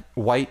cut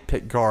white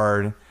pick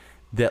guard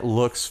that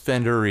looks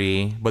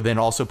Fender-y, but then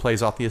also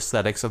plays off the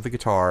aesthetics of the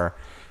guitar,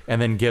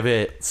 and then give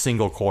it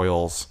single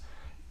coils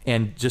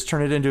and just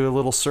turn it into a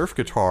little surf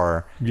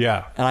guitar.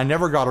 Yeah. And I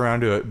never got around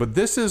to it, but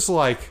this is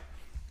like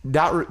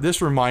that.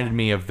 This reminded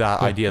me of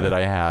that idea that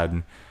I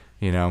had.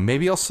 You know,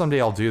 maybe someday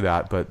I'll do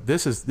that, but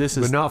this is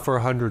but not for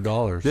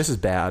 $100. This is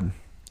bad.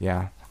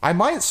 Yeah, I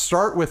might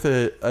start with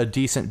a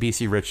decent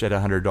BC Rich at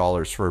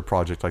 $100 for a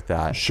project like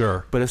that.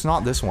 Sure, but it's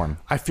not this one.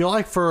 I feel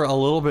like for a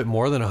little bit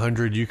more than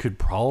 100, you could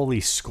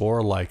probably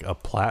score like a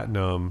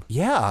platinum.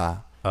 Yeah,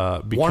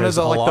 because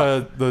one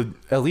of the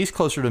at least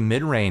closer to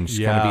mid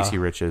range kind of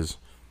BC Riches.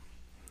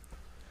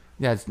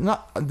 Yeah, it's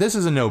not. This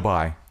is a no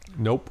buy.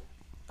 Nope.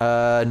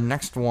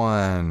 Next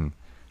one.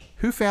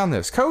 Who found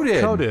this?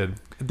 Coded.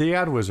 The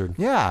ad wizard.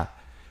 Yeah.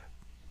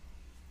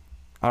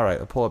 All right,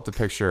 I'll pull up the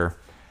picture.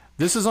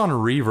 This is on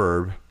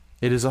Reverb.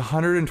 It is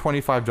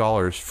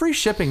 $125. Free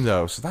shipping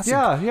though, so that's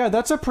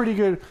that's a pretty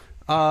good.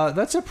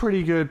 That's a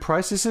pretty good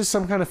price. This is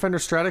some kind of Fender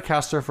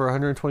Stratocaster for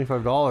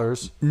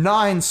 $125.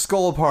 9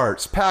 skull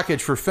parts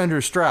package for Fender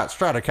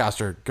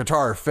Stratocaster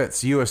guitar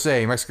fits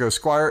USA Mexico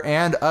Squire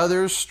and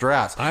other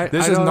Strats.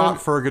 This is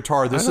not for a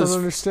guitar. This I don't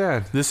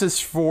understand. This is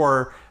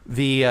for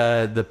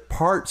the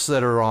parts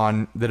that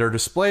are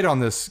displayed on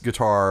this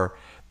guitar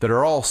that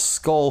are all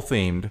skull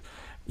themed.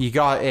 You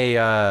got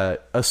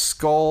a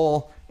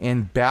skull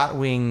and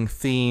batwing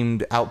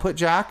themed output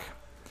jack.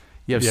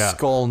 You have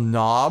skull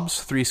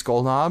knobs, 3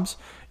 skull knobs.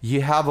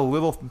 You have a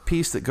little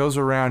piece that goes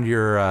around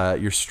your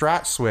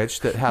Strat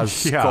switch that has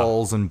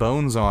skulls and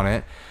bones on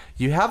it.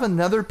 You have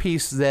another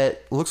piece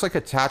that looks like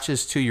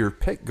attaches to your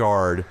pick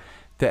guard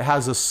that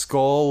has a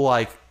skull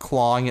like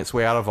clawing its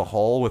way out of a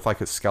hole with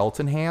like a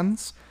skeleton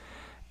hands.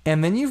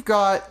 And then you've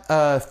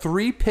got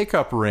 3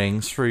 pickup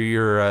rings for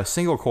your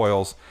single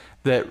coils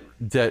that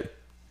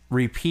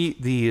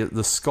repeat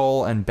the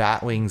skull and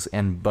bat wings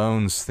and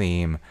bones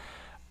theme.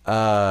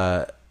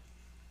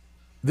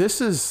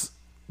 This is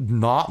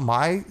not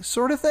my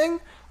sort of thing.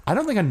 I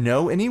don't think I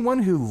know anyone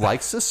who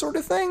likes this sort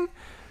of thing.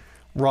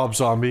 Rob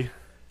Zombie.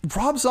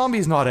 Rob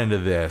Zombie's not into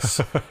this.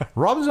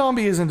 Rob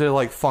Zombie is into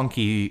like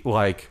funky,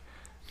 like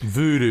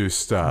voodoo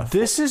stuff.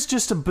 This is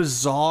just a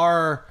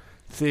bizarre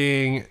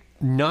thing.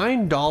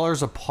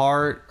 $9 a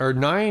part, or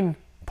 9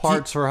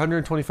 parts for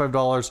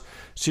 $125.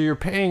 So you're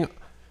paying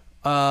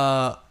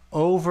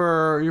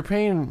you're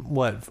paying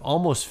what,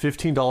 almost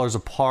 $15 a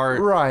part.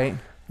 Right.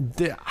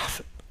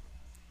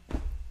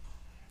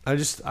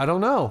 I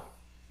don't know.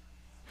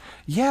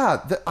 Yeah,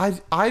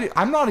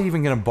 I'm not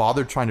even going to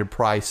bother trying to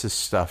price this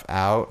stuff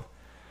out.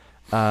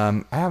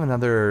 I have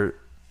another.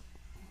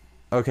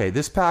 Okay,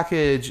 this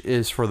package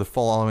is for the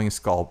following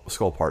skull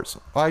parts.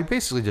 I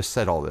basically just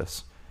said all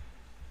this.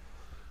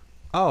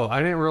 Oh, I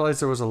didn't realize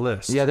there was a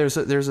list. Yeah, there's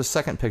a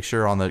second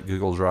picture on the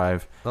Google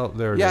Drive. Oh,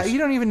 there it is. Yeah, you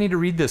don't even need to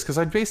read this because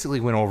I basically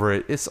went over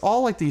it. It's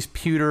all like these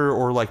pewter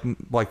or like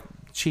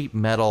cheap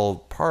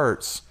metal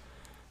parts.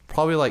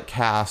 Probably like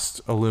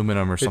cast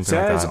aluminum or something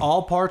like that. It says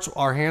all parts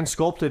are hand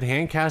sculpted,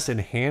 hand cast, and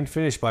hand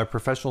finished by a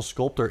professional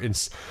sculptor in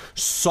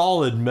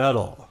solid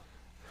metal.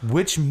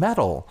 Which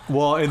metal?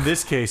 Well, in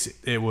this case,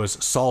 it was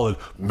solid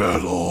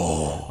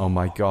metal. Oh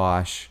my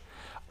gosh.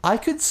 I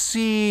could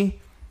see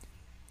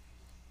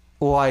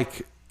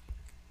like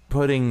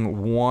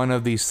putting one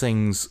of these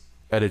things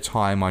at a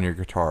time on your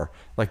guitar.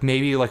 Like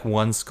maybe like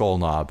one skull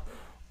knob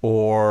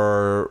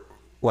or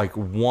like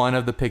one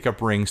of the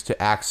pickup rings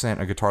to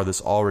accent a guitar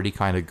that's already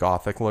kind of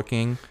gothic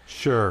looking.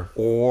 Sure.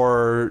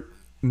 Or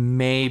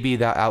maybe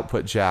that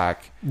output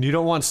jack. You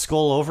don't want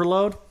skull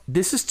overload?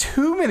 This is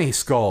too many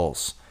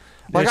skulls.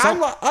 Like It's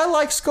I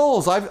like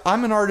skulls.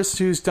 I'm an artist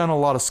who's done a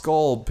lot of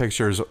skull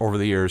pictures over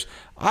the years.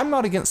 I'm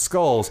not against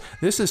skulls.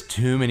 This is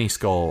too many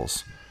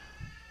skulls.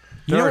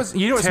 There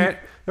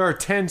are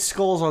 10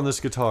 skulls on this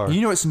guitar.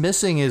 You know what's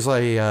missing is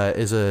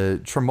a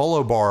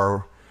tremolo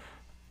bar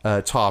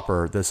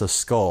topper that's a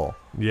skull.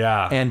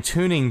 Yeah. And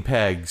tuning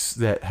pegs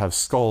that have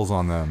skulls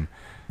on them.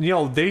 You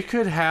know, they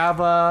could have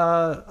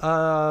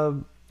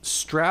a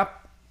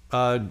strap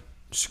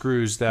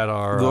screws that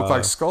are Look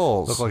like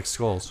skulls. Look like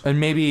skulls. And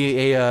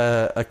maybe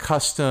a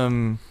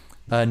custom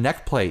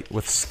neck plate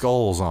with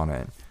skulls on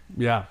it.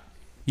 Yeah.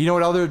 You know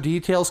what other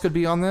details could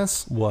be on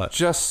this? What?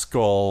 Just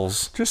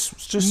skulls.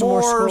 Just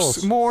more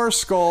skulls. More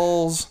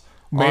skulls.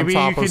 Maybe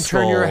on top you can of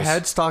turn your skulls.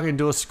 headstock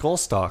into a skull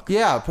stock.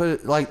 Yeah,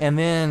 put and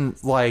then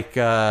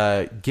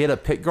get a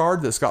pick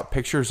guard that's got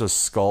pictures of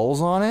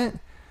skulls on it.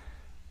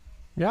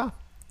 Yeah.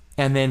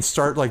 And then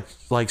start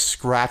like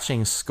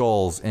scratching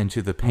skulls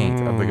into the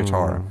paint of the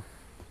guitar.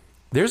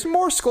 There's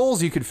more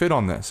skulls you could fit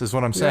on this, is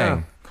what I'm saying.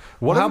 Yeah.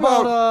 What How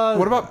about about,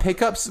 what about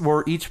pickups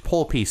where each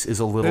pole piece is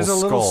a little skull?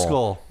 There's a little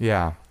skull.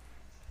 Yeah.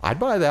 I'd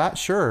buy that,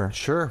 sure.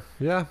 Sure.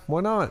 Yeah,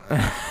 why not?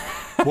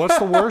 What's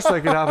the worst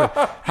that could happen?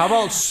 How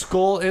about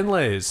skull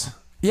inlays?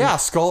 Yeah,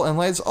 skull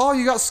inlays. Oh,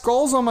 you got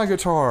skulls on my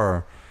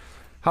guitar.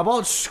 How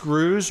about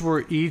screws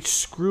where each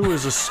screw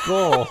is a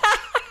skull?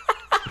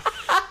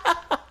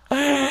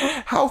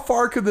 How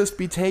far could this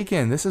be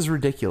taken? This is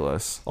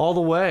ridiculous. All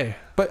the way.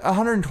 But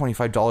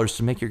 $125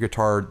 to make your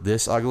guitar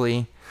this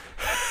ugly?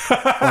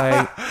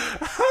 Like,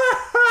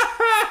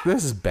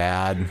 this is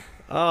bad.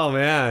 Oh,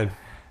 man.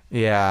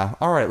 Yeah.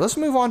 All right, let's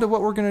move on to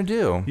what we're going to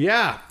do.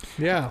 Yeah.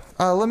 Yeah.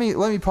 Let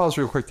me pause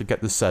real quick to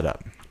get this set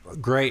up.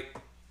 Great.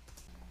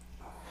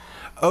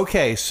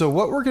 Okay, so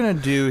what we're going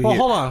to do here... Well,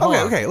 hold on.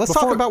 Okay, let's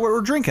talk about what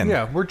we're drinking.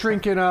 Yeah, we're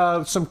drinking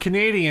some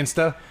Canadian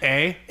stuff.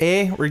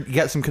 We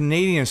got some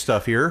Canadian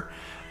stuff here.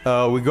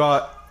 We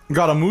got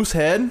a moose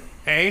head.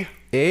 A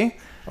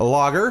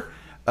lager.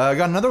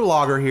 Got another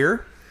lager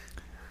here.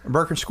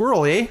 Burke and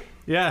Squirrel,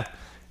 Yeah.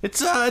 It's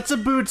a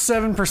boot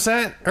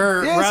 7%,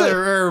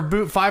 or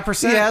boot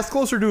 5%. Yeah, it's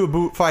closer to a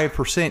boot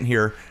 5%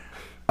 here.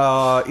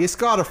 It's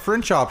got a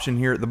French option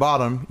here at the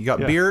bottom. You got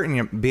beer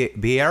and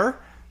beer.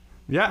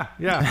 Yeah.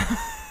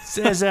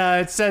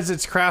 It says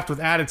it's craft with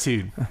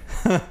attitude.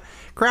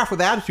 Craft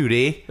with attitude,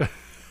 eh?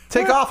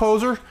 Take off,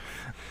 hoser.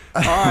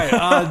 All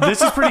right,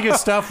 this is pretty good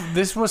stuff.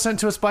 This was sent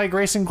to us by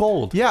Grayson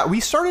Gold. Yeah, we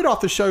started off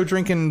the show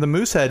drinking the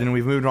Moosehead, and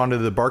we've moved on to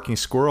the Barking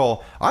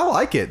Squirrel. I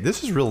like it.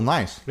 This is real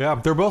nice. Yeah,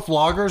 they're both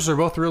lagers. They're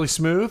both really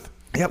smooth.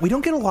 Yeah, we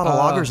don't get a lot of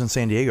lagers in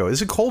San Diego.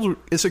 It's a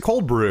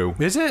cold brew.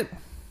 Is it?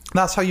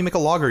 That's how you make a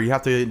lager. You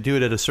have to do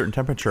it at a certain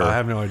temperature. I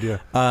have no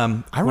idea.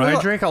 When I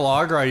drink a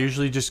lager, I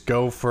usually just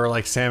go for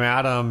like Sam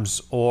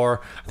Adams,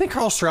 or I think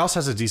Carl Strauss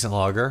has a decent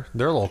lager.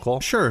 They're local.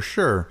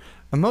 Sure.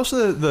 And most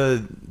of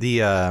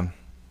the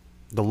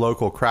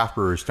local craft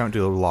brewers don't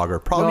do a lager,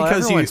 probably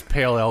because everyone's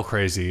pale ale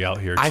crazy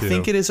out here too. I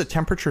think it is a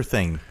temperature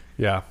thing.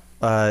 Yeah.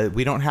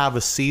 We don't have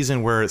a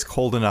season where it's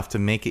cold enough to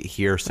make it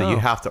here, so you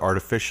have to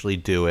artificially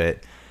do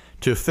it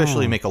to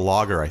officially make a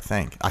lager. I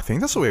think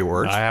that's the way it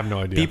works. I have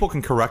no idea. People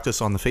can correct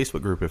us on the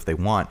Facebook group if they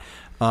want.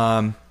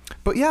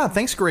 But yeah,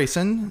 thanks,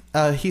 Grayson.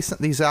 He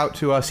sent these out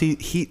to us.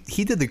 He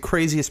did the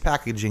craziest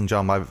packaging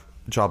job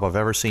I've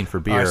ever seen for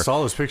beer. I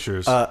saw those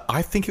pictures.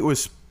 I think it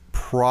was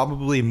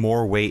probably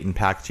more weight in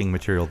packaging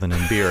material than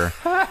in beer.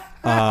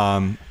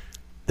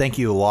 Thank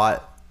you a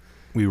lot.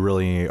 We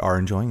really are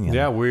enjoying it.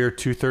 Yeah, we're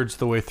 2/3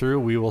 the way through.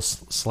 We will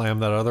slam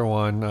that other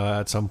one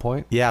at some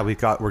point. Yeah, we're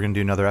going to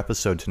do another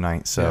episode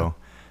tonight, so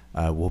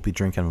we'll be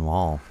drinking them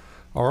all.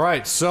 All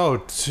right, so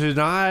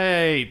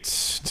today,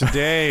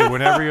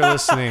 whenever you're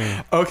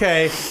listening.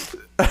 Okay,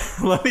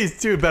 let me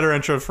do a better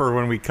intro for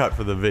when we cut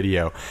for the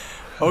video.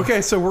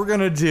 Okay, so we're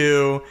gonna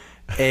do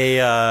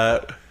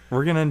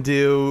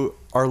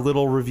our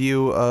little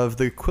review of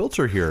the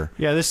Quilter here.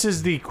 Yeah, this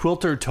is the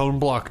Quilter Tone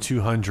Block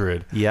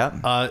 200.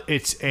 Yeah.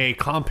 It's a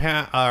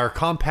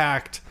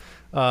compact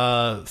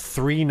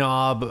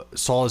 3-knob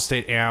solid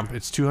state amp.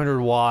 It's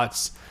 200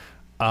 watts.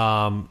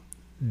 I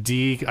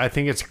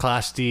think it's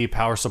Class D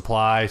power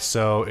supply,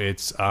 so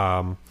it's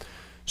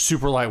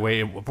super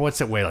lightweight.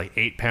 What's it weigh? Like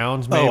 8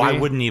 pounds, maybe? Oh, I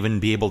wouldn't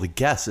even be able to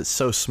guess. It's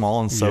so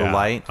small and so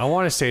light. I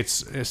want to say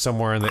it's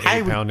somewhere in the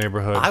 8-pound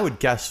neighborhood. I would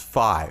guess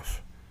 5.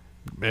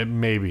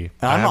 Maybe.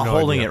 I'm not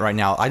holding it right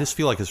now. I just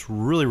feel like it's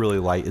really, really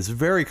light. It's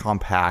very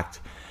compact.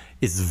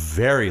 It's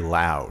very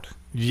loud.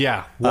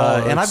 Yeah.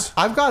 Well, and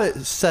I've got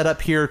it set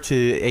up here to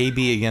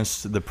AB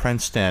against the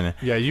Princeton.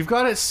 Yeah, you've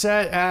got it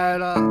set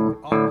at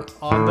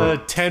on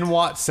the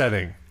 10-watt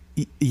setting.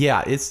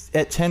 Yeah, it's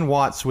at 10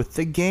 watts with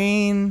the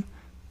gain.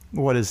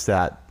 What is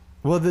that?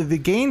 Well, the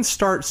gain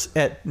starts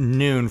at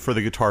noon for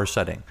the guitar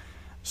setting.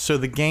 So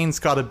the gain's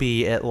got to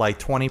be at like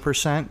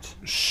 20%.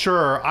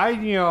 Sure.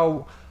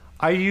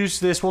 I use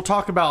this. We'll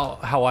talk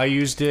about how I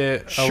used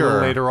it a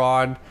little later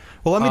on.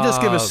 Well, let me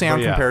just give a but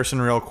sound yeah.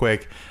 comparison real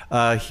quick.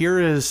 Here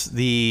is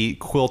the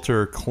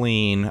Quilter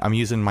Clean. I'm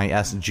using my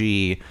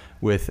SG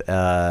with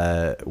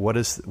what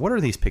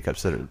are these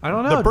pickups that are? I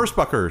don't know. The burst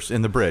buckers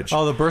in the bridge.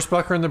 Oh, the burst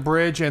bucker in the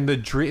bridge, and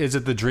is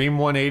it the Dream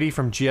 180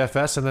 from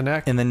GFS in the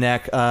neck? In the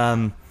neck.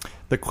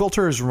 The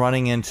Quilter is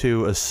running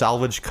into a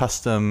salvage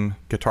custom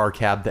guitar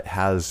cab that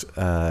has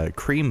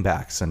cream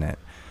backs in it.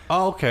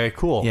 Oh, okay,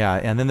 cool. Yeah,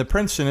 and then the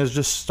Princeton is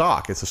just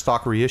stock. It's a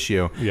stock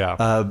reissue.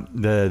 Yeah.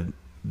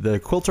 The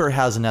Quilter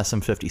has an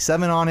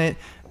SM57 on it.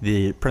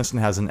 The Princeton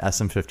has an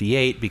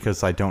SM58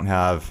 because I don't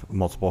have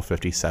multiple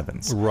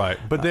 57s. Right,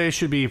 but they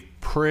should be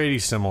pretty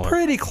similar.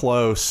 Pretty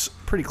close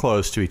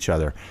to each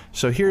other.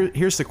 So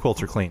here's the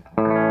Quilter Clean.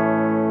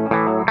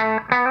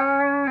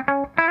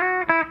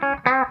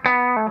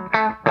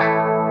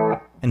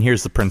 And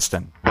here's the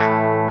Princeton.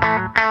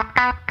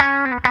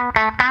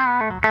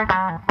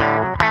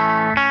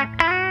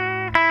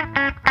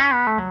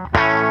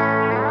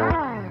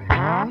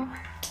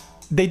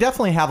 They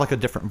definitely have like a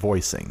different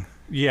voicing.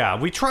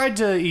 Yeah, we tried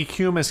to EQ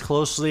them as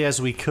closely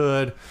as we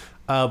could,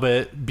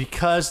 but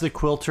because the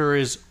Quilter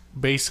is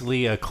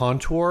basically a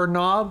contour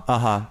knob,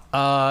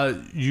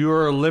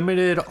 you're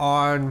limited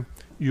on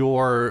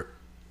your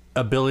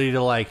ability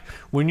to, like,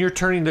 when you're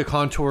turning the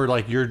contour,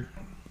 like, you're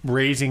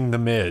raising the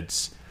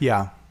mids.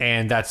 Yeah.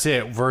 And that's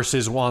it.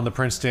 Versus on the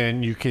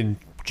Princeton, you can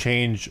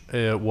change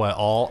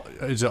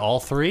is it all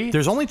three?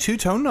 There's only 2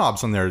 tone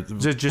knobs on there.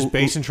 Is it just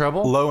bass and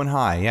treble? Low and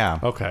high, yeah.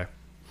 Okay.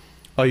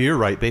 Oh, you're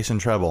right, bass and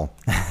treble.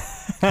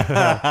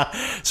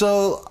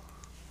 So,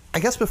 I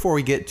guess before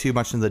we get too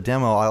much into the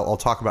demo, I'll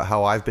talk about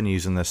how I've been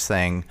using this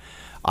thing.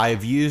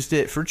 I've used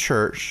it for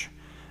church,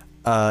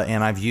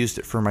 and I've used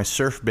it for my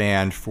surf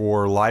band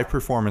for live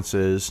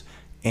performances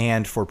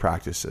and for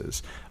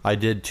practices. I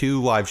did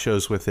 2 live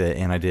shows with it,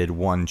 and I did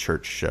 1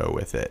 church show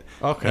with it.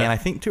 Okay. And I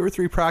think 2 or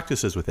 3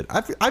 practices with it.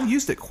 I've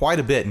used it quite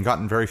a bit and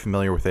gotten very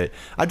familiar with it.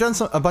 I've done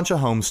a bunch of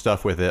home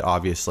stuff with it,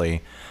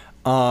 obviously.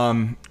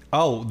 So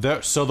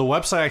the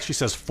website actually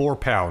says 4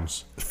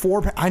 pounds.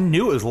 I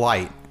knew it was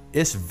light.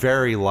 It's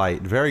very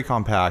light, very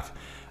compact.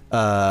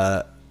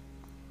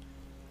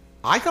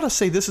 I gotta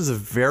say, this is a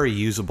very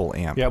usable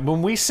amp. Yeah,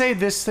 when we say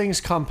this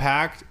thing's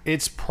compact,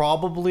 it's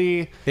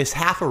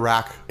half a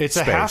rack. It's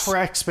space. a half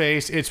rack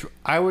space. If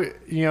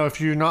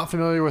you're not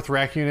familiar with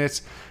rack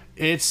units,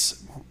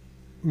 it's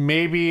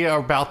maybe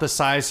about the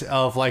size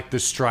of like the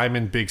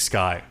Strymon Big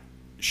Sky.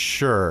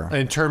 Sure.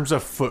 In terms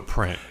of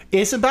footprint,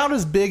 it's about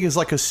as big as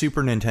like a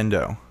Super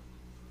Nintendo.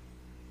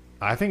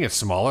 I think it's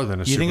smaller than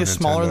a Super Nintendo. You think it's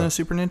smaller than a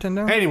Super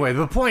Nintendo? Anyway,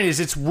 the point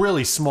is it's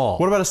really small.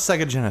 What about a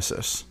Sega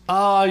Genesis?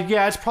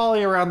 Yeah, it's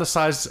probably around the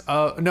size.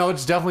 No,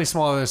 it's definitely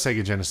smaller than a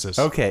Sega Genesis.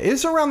 Okay,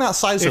 it's around that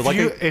size.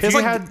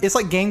 It's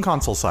like game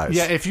console size.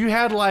 Yeah, if you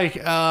had like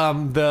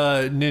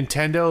the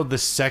Nintendo, the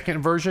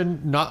second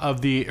version, not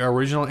of the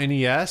original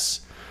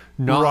NES,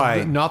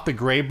 not the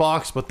gray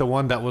box, but the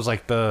one that was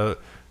like the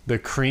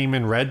cream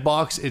and red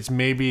box, it's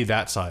maybe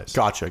that size.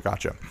 Gotcha.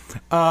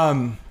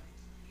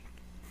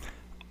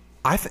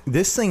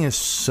 This thing is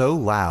so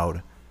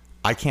loud.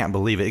 I can't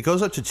believe it. It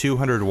goes up to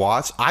 200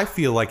 watts. I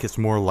feel like it's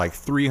more like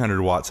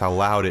 300 watts how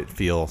loud it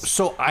feels.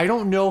 So I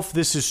don't know if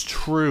this is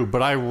true,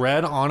 but I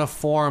read on a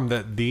forum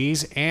that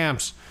these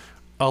amps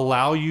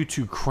allow you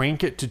to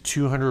crank it to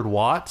 200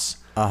 watts.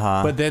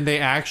 But then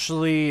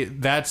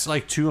that's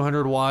like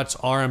 200 watts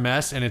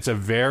RMS, and it's a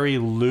very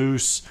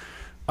loose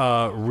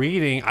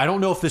reading. I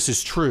don't know if this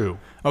is true.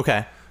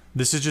 Okay.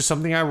 This is just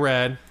something I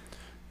read.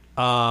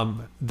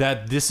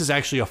 That this is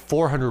actually a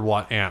 400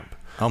 watt amp.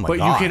 Oh my gosh.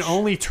 But you can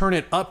only turn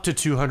it up to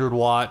 200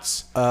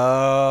 watts.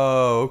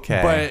 Oh,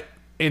 okay. But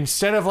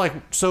instead of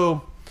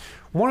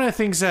one of the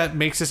things that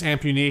makes this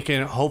amp unique,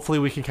 and hopefully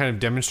we can kind of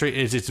demonstrate,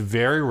 is it's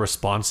very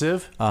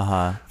responsive.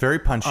 Very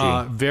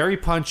punchy. Very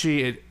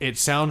punchy. It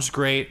sounds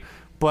great,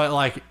 but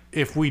like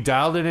if we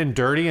dialed it in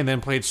dirty and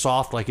then played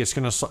soft, like it's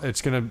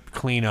gonna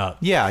clean up.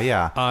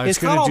 Yeah. It's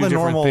got all the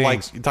normal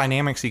like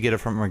dynamics you get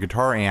from a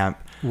guitar amp.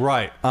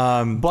 Right.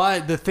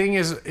 But the thing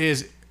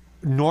is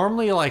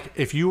normally, like,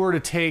 if you were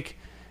to take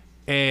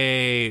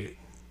a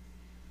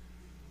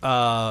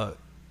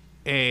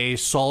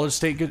solid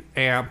state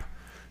amp,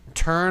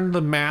 turn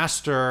the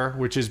master,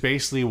 which is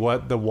basically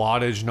what the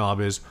wattage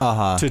knob is,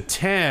 to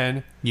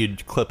 10,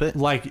 you'd clip it,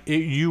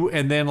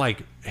 and then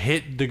like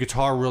hit the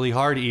guitar really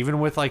hard, even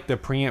with like the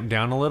preamp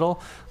down a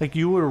little, like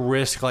you would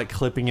risk like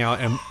clipping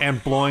out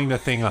and blowing the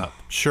thing up.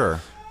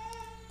 Sure.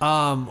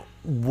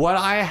 What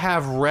I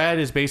have read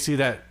is basically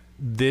that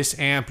this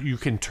amp, you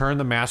can turn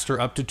the master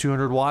up to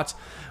 200 watts,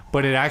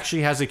 but it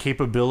actually has a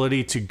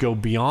capability to go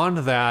beyond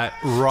that.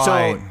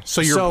 Right.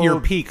 So your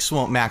peaks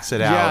won't max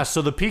it out. Yeah,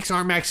 so the peaks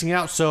aren't maxing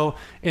out. So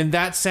in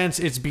that sense,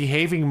 it's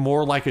behaving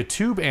more like a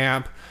tube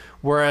amp,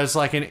 whereas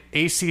like an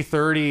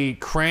AC30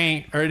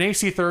 crank or an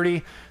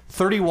AC30,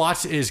 30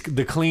 watts is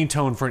the clean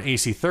tone for an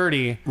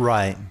AC30.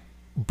 Right.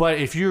 But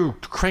if you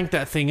crank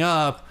that thing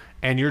up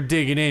and you're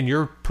digging in,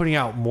 you're putting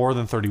out more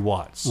than 30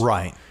 watts.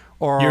 Right.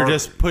 Or you're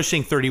just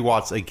pushing 30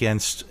 watts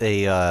against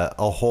a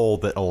hole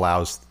that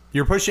allows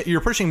You're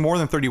pushing more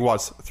than 30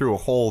 watts through a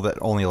hole that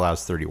only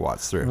allows 30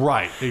 watts through.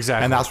 Right,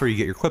 exactly. And that's where you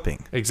get your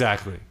clipping.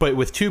 Exactly. But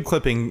with tube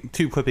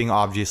clipping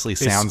obviously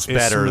sounds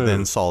better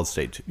than solid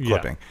state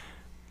clipping.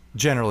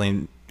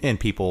 Generally in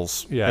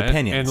people's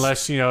opinions.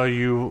 Unless,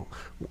 you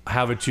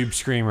have a tube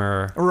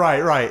screamer.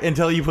 Right.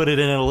 Until you put it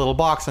in a little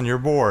box on your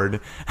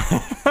board.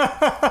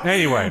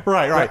 Anyway.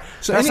 Right.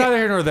 So that's neither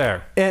here nor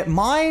there.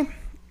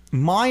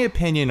 My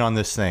opinion on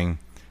this thing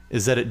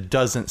is that it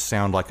doesn't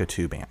sound like a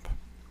tube amp.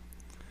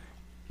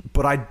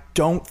 But I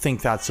don't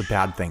think that's a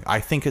bad thing. I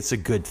think it's a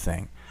good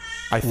thing.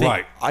 I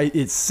think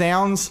it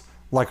sounds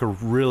like a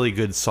really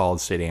good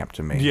solid state amp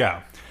to me.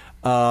 Yeah.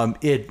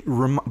 It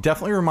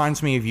definitely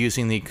reminds me of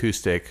using the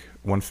acoustic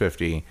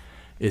 150.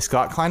 It's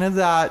got kind of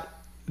that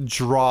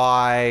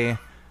dry,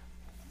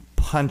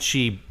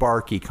 punchy,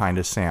 barky kind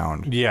of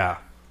sound. Yeah.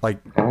 Like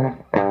a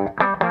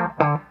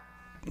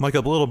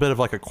little bit of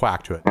like a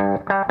quack to it.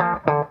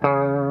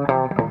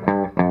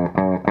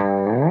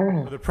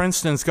 The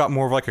Princeton's got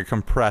more of like a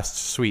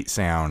compressed, sweet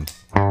sound.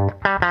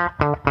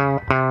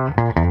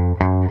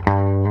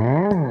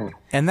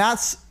 And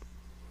that's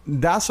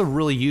a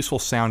really useful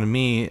sound to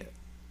me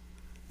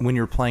when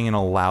you're playing in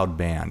a loud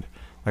band.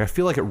 Like, I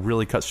feel like it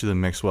really cuts through the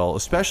mix well,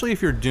 especially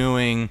if you're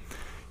doing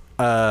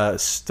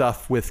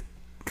stuff with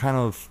kind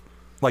of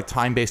like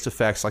time-based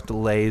effects, like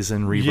delays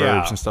and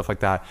reverbs and stuff like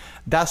that.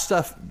 That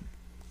stuff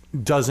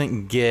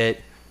doesn't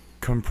get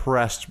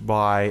compressed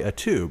by a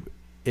tube.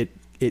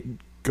 It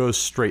goes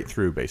straight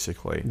through,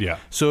 basically. Yeah.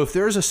 So if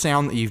there's a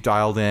sound that you've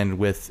dialed in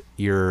with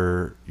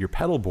your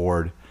pedal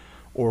board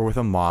or with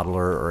a modeler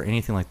or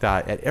anything like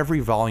that, at every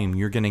volume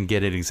you're going to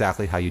get it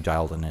exactly how you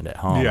dialed in it at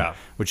home. Yeah.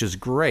 Which is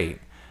great.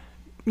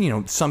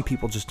 Some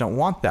people just don't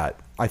want that.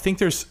 I think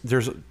there's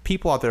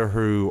people out there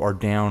who are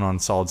down on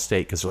solid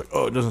state because they're like,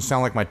 oh, it doesn't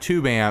sound like my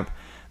tube amp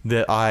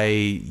that I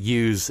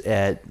use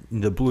at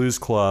the blues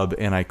club,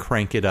 and I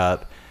crank it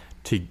up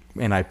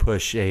and I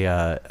push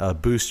a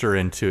booster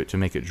into it to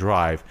make it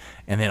drive,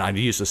 and then I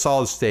use a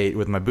solid state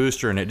with my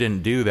booster and it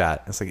didn't do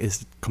that. It's like,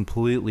 it's a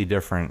completely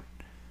different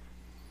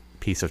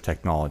piece of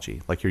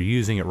technology. Like, you're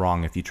using it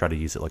wrong if you try to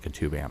use it like a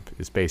tube amp,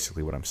 is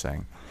basically what I'm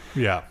saying.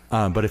 Yeah.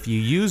 But if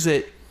you use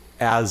it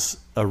as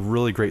a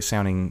really great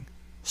sounding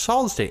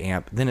solid state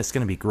amp, then it's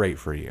going to be great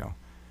for you.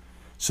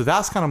 So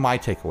that's kind of my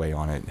takeaway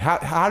on it.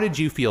 How did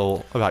you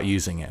feel about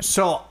using it?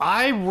 So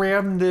I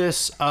ran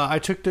this, I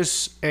took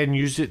this and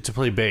used it to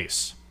play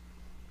bass.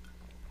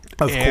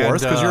 Of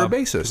course, because you're a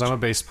bassist. Because I'm a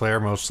bass player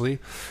mostly.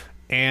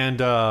 And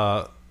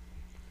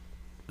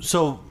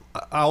so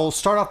I'll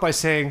start off by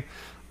saying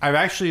I've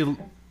messed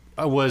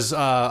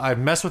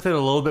with it a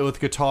little bit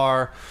with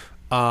guitar,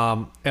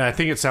 and I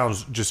think it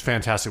sounds just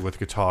fantastic with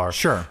guitar.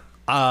 Sure.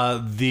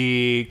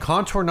 The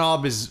contour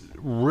knob is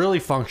really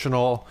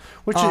functional,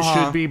 which it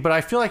should be, but I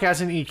feel like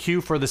as an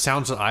EQ for the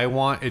sounds that I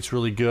want, it's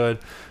really good.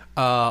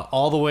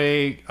 All the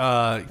way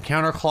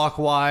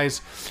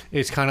counterclockwise,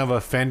 it's kind of a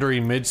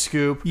Fendery mid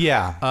scoop.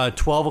 Yeah.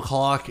 12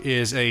 o'clock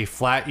is a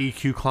flat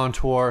EQ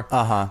contour.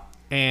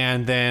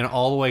 And then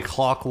all the way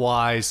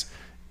clockwise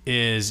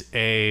is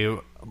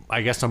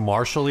I guess a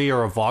Marshall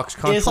or a Vox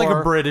contour. It's like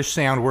a British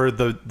sound where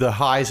the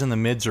highs and the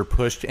mids are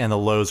pushed and the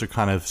lows are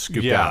kind of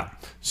scooped out.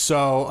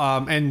 So,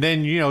 and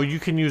then, you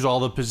can use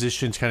all the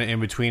positions kind of in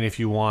between if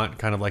you want,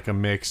 kind of like a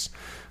mix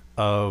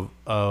of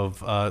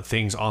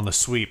things on the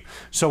sweep.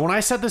 So when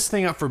I set this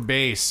thing up for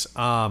bass,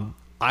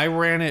 I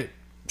ran it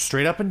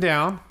straight up and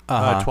down,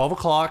 12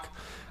 o'clock.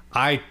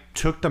 I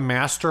took the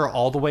master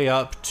all the way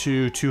up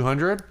to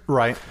 200.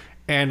 Right.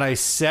 And I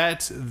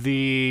set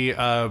the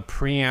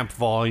preamp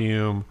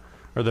volume,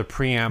 or the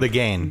preamp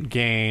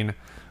gain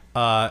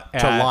to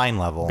line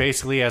level,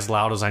 basically as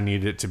loud as I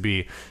needed it to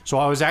be. So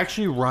I was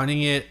actually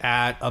running it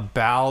at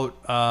about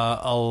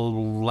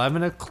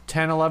 11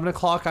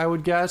 o'clock, I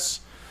would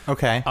guess.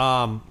 Okay.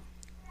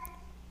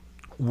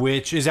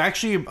 Which is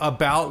actually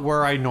about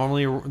where I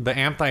normally, the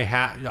amp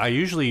I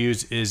usually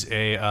use is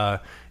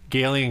a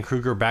Galen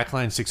Kruger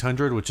Backline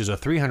 600, which is a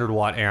 300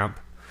 watt amp.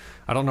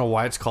 I don't know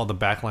why it's called the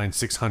Backline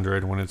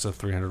 600 when it's a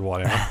 300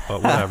 watt amp,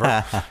 but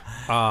whatever.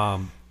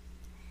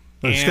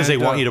 It's because they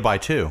want you to buy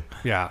two.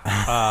 Yeah.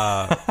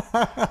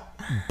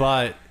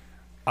 But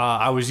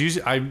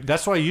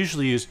that's what I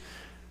usually use.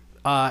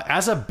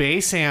 As a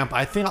bass amp,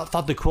 I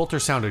thought the Quilter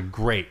sounded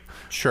great.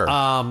 Sure.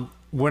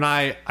 When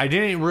I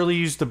didn't really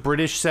use the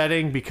British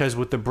setting because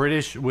with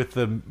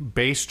the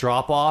bass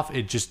drop off,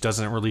 it just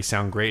doesn't really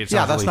sound great.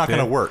 That's really not going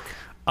to work.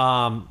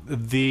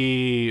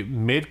 The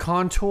mid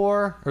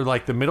contour, or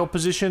like the middle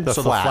position, the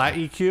flat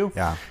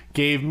EQ,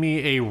 gave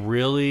me a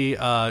really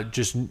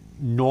just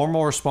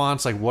normal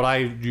response, like what I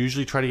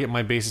usually try to get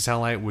my bass to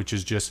sound like, which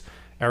is just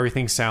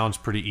everything sounds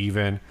pretty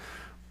even.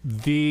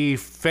 The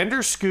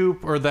Fender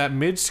scoop, or that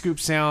mid scoop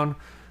sound,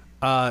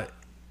 I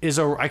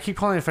keep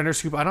calling it a Fender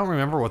scoop. I don't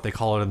remember what they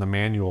call it in the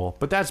manual,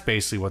 but that's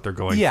basically what they're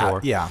going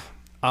for. Yeah.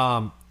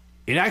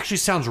 It actually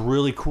sounds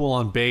really cool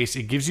on bass.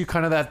 It gives you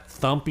kind of that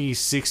thumpy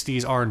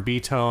 60s R&B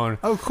tone.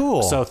 Oh,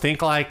 cool. So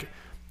think like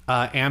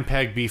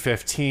Ampeg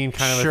B15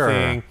 kind of a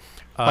thing.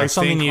 Like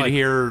something you'd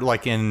hear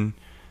like in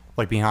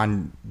like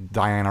behind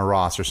Diana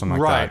Ross or something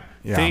like Right. that.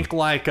 Yeah. Think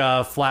like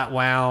flat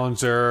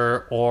wounds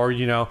or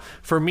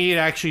for me it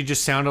actually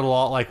just sounded a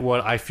lot like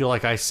what I feel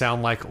like I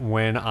sound like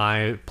when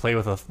I play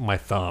with my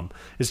thumb.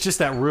 It's just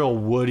that real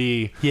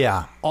woody,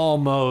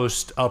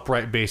 almost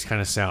upright bass kind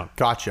of sound.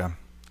 Gotcha.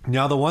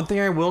 Now the one thing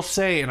I will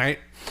say, and I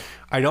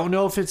don't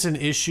know if it's an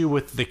issue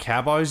with the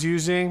cab I was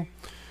using,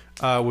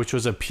 which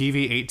was a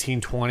PV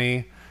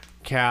 1820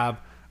 cab,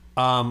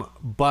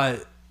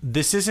 but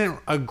this isn't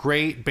a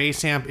great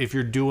bass amp if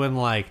you're doing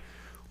like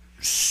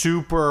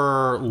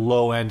super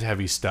low end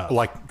heavy stuff,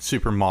 Like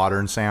super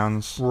modern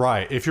sounds.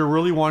 right? If you're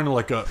really wanting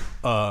like a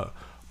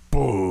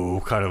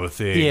boo kind of a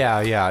thing,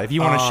 Yeah. If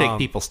you want to shake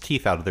people's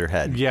teeth out of their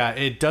head. yeah,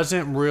 it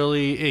doesn't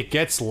really. It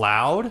gets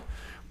loud,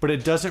 but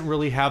it doesn't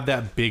really have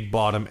that big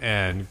bottom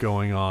end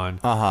going on.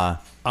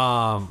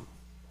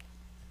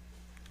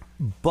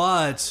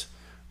 But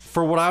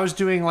for what I was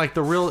doing, like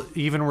the real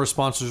even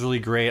response was really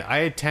great.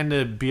 I tend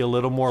to be a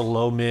little more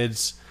low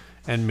mids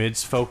and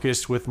mids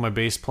focused with my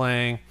bass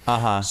playing.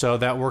 So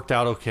that worked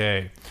out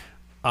okay.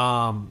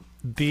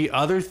 The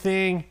other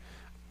thing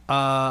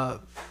was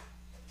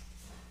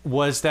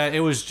that it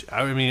was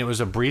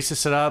a barista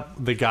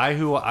setup. The guy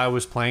who I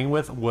was playing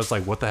with was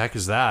like, what the heck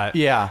is that?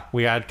 Yeah.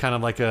 We had kind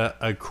of like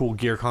a cool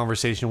gear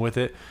conversation with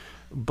it.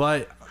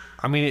 But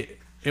I mean,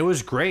 it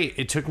was great.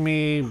 It took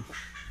me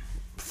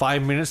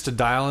 5 minutes to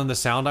dial in the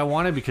sound I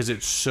wanted because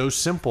it's so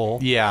simple.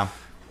 Yeah.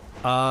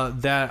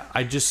 That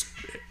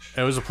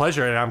it was a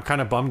pleasure, and I'm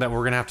kind of bummed that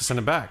we're gonna have to send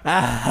it back.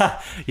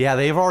 Yeah,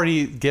 they've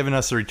already given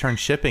us the return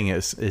shipping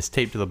is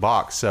taped to the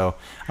box, so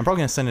I'm probably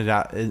gonna send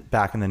it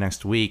back in the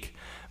next week.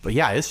 But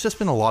yeah, it's just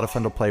been a lot of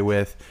fun to play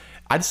with.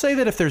 I'd say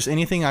that if there's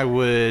anything I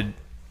would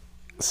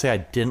say I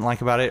didn't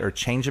like about it or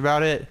change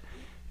about it,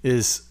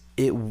 is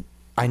it.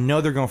 I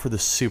know they're going for the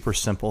super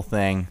simple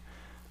thing.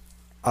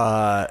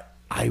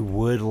 I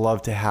would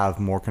love to have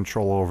more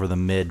control over the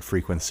mid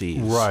frequencies.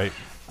 Right.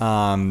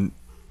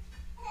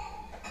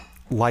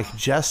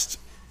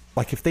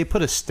 Like if they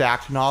put a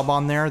stacked knob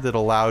on there that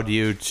allowed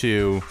you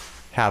to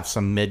have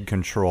some mid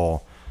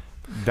control,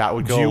 that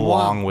would go a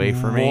long way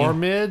for me. More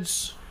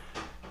mids?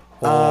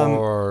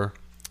 Or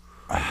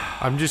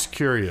I'm just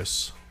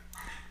curious.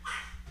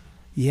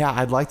 Yeah,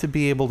 I'd like to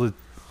be able to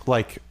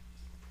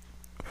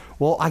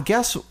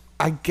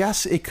I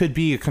guess it could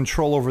be a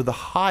control over the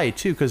high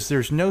too, because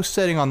there's no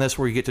setting on this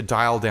where you get to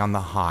dial down the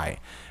high,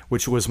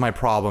 which was my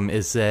problem.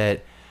 Is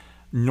that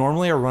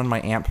normally I run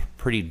my amp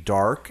pretty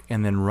dark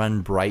and then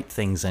run bright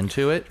things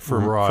into it for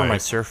my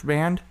surf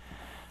band.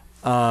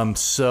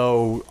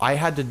 So I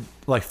had to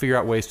figure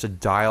out ways to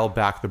dial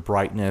back the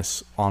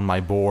brightness on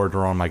my board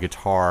or on my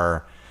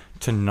guitar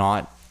to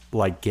not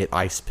get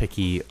ice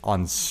picky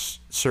on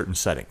certain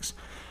settings.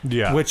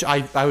 Yeah. Which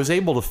I was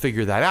able to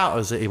figure that out. I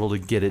was able to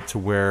get it to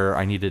where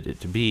I needed it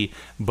to be.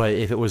 But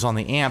if it was on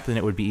the amp, then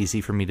it would be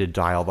easy for me to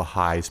dial the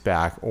highs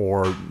back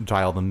or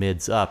dial the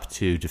mids up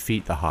to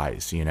defeat the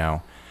highs,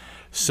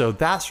 So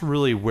that's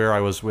really where I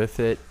was with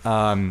it.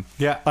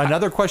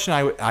 Another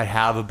question I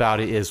have about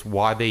it is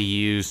why they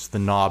use the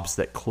knobs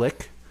that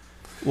click.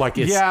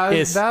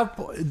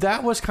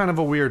 That was kind of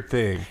a weird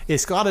thing.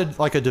 It's got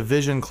a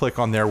division click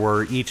on there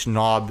where each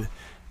knob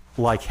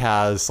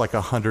has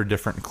 100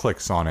 different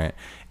clicks on it.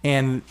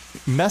 And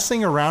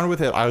messing around with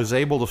it, I was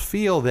able to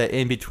feel that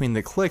in between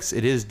the clicks,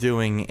 it is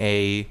doing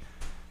a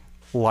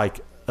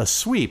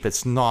sweep.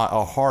 It's not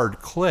a hard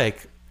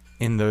click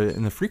in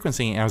the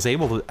frequency. And I was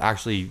able to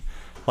actually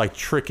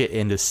trick it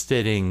into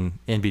sitting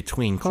in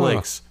between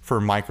clicks for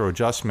micro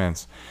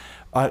adjustments.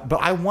 But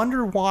I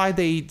wonder why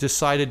they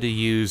decided to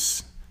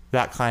use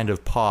that kind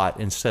of pot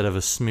instead of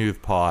a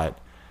smooth pot.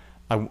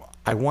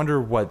 I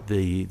wonder what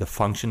the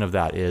function of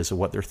that is or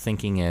what their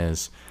thinking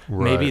is.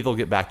 Right. Maybe they'll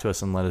get back to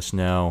us and let us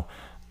know.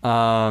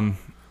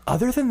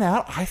 Other than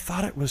that, I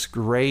thought it was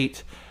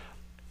great.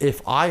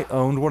 If I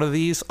owned one of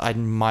these, I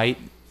might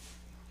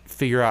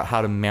figure out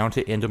how to mount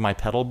it into my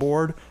pedal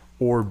board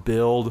or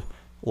build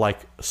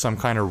some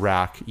kind of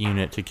rack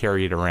unit to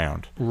carry it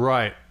around.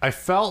 Right. I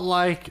felt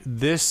like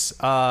this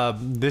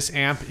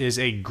amp is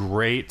a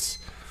great.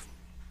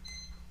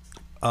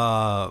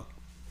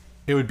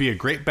 It would be a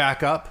great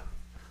backup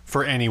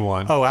for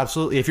anyone. Oh,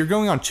 absolutely. If you're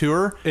going on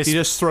tour, you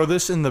just throw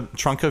this in the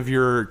trunk of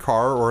your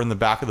car or in the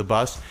back of the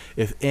bus.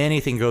 If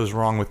anything goes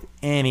wrong with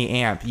any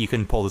amp, you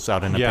can pull this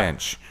out in a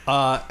pinch.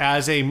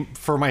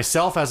 For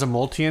myself as a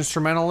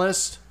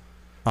multi-instrumentalist,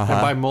 and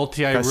by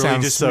multi I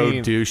really just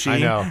mean douchey. I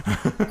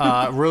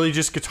know. Really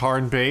just guitar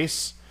and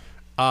bass.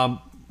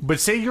 But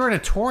say you're in a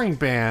touring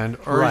band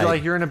or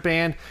you're in a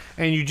band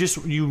and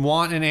you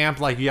want an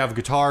amp, you have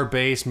guitar,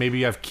 bass, maybe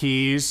you have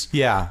keys.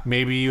 Yeah.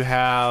 Maybe you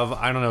have,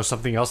 I don't know,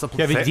 something else. You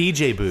have a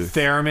DJ booth.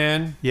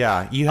 Theremin.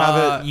 Yeah. You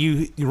have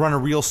you run a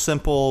real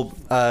simple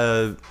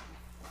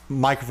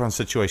microphone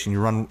situation.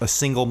 You run a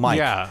single mic.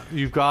 Yeah.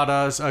 You've got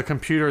a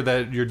computer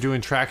that you're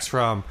doing tracks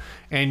from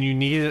and you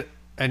need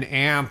an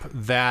amp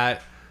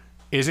that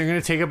isn't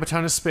going to take up a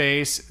ton of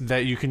space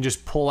that you can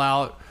just pull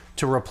out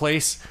to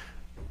replace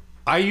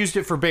I used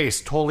it for bass,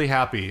 totally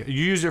happy.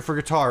 You used it for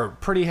guitar,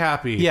 pretty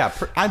happy. Yeah,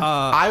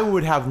 I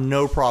would have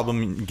no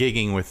problem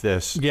gigging with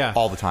this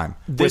all the time.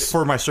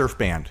 For my surf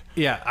band.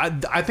 Yeah,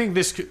 I think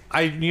this,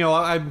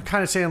 I'm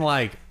kind of saying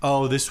like,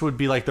 oh, this would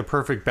be like the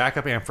perfect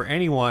backup amp for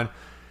anyone.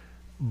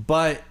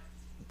 But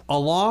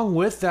along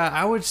with that,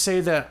 I would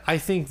say that I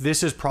think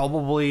this is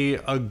probably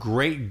a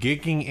great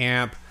gigging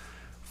amp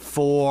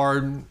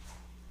for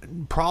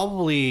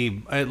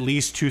probably at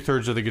least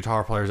 2/3 of the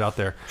guitar players out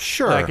there.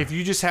 Sure. Like if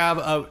you just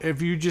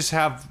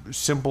have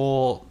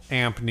simple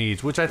amp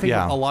needs, which I think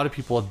a lot of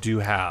people do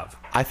have.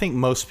 I think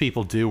most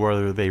people do,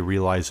 whether they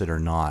realize it or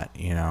not.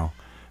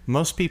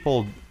 Most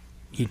people,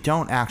 you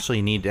don't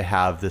actually need to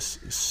have this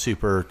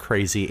super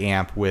crazy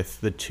amp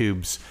with the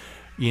tubes,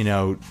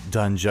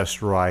 done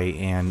just right,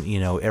 and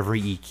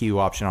every EQ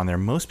option on there.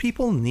 Most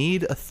people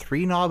need a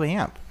 3-knob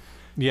amp.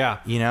 Yeah.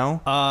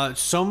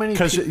 So many,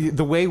 because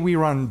the way we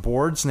run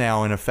boards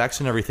now and effects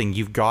and everything,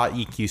 you've got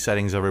EQ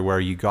settings everywhere.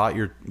 You got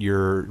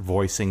your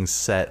voicing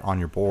set on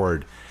your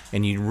board,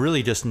 and you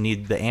really just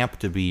need the amp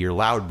to be your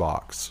loud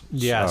box.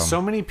 Yeah.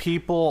 So many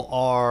people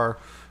are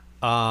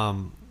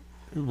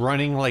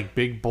running like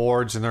big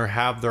boards, and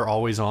they're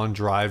always on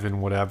drive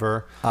and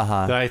whatever.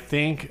 That I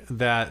think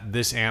that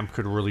this amp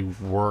could really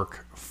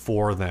work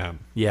for them.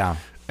 Yeah.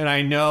 And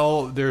I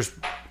know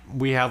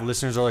we have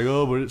listeners that are like,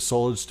 oh, but it's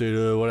solid state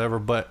or whatever,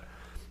 but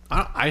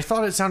I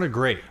thought it sounded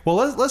great. Well,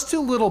 let's do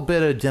a little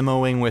bit of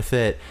demoing with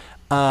it.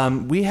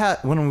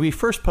 When we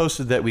first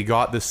posted that we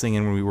got this thing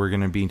and we were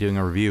going to be doing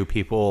a review,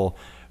 people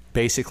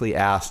basically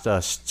asked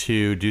us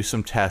to do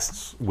some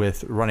tests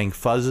with running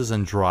fuzzes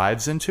and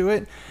drives into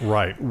it.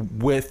 Right.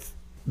 With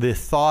the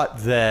thought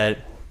that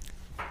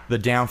the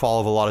downfall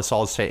of a lot of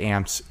solid state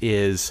amps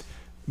is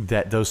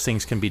that those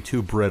things can be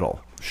too brittle.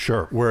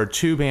 Sure. Where a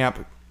tube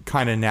amp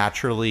kind of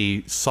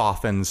naturally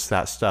softens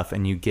that stuff,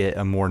 and you get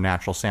a more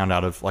natural sound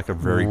out of like a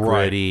very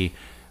gritty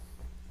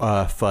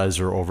fuzz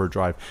or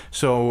overdrive.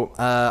 So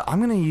I'm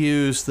going to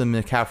use the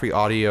McCaffrey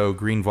Audio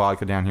Green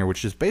Vodka down here,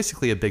 which is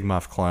basically a Big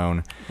Muff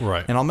clone.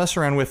 Right. And I'll mess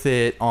around with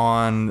it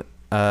on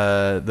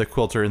the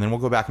Quilter, and then we'll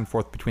go back and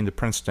forth between the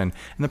Princeton.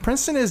 And the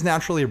Princeton is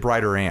naturally a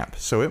brighter amp,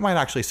 so it might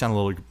actually sound a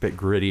little bit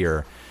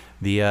grittier.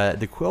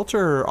 The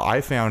Quilter,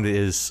 I found,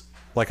 is,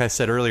 like I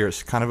said earlier,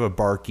 it's kind of a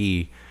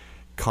barky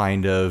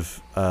kind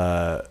of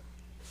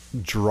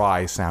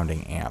dry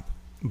sounding amp,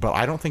 but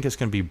I don't think it's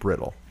going to be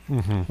brittle.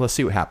 Let's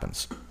see what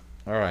happens.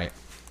 All right,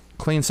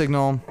 clean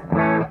signal.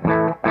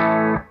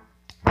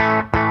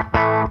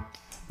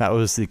 That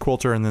was the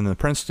Quilter, and then the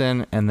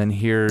Princeton, and then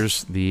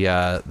here's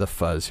the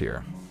fuzz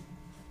here.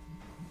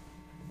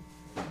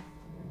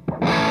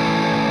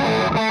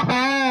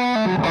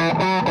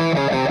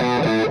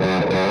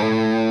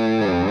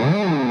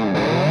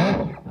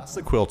 That's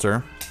the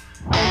Quilter.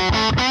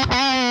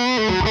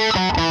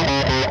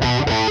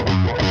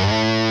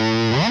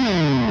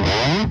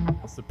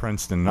 That's the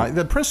Princeton.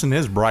 The Princeton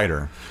is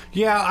brighter.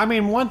 Yeah, I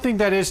mean, one thing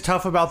that is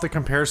tough about the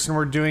comparison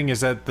we're doing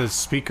is that the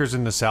speakers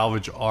in the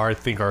Salvage are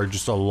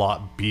just a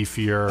lot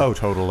beefier. Oh,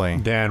 totally.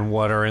 Than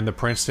what are in the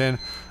Princeton.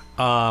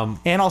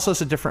 And also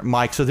it's a different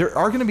mic, so there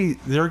are going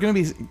to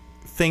be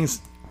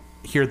things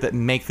here that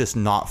make this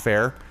not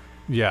fair.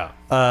 Yeah.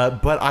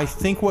 But I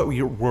think what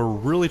we're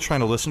really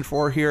trying to listen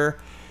for here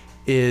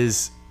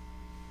is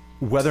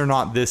whether or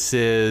not this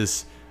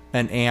is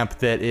an amp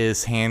that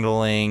is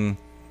handling,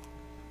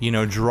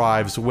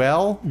 drives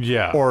well.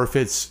 Yeah. Or if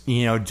it's,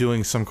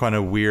 doing some kind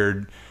of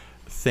weird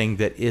thing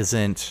that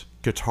isn't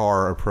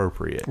guitar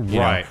appropriate.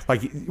 Right.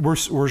 Like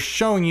we're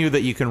showing you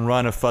that you can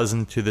run a fuzz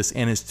into this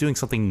and it's doing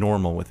something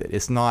normal with it.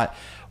 It's not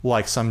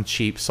like some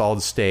cheap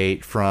solid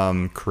state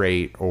from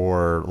Crate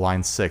or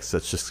Line 6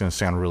 that's just going to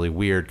sound really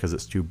weird because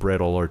it's too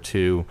brittle or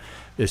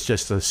it's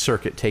just a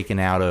circuit taken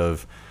out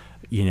of,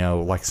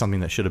 like something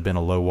that should have been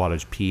a low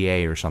wattage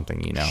PA or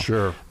something,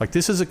 Sure. Like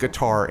this is a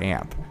guitar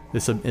amp.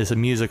 It's a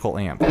musical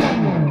amp.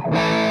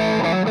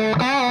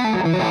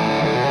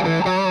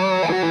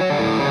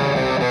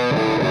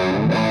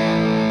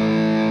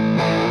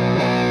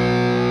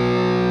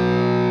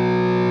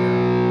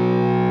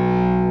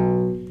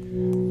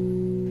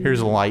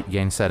 Here's a light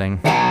gain setting.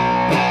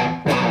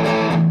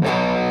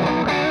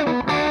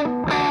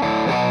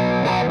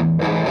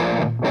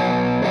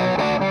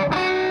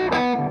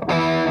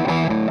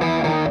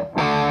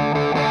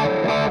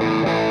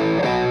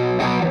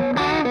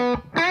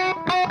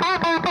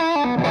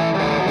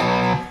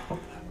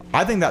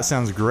 I think that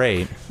sounds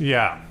great.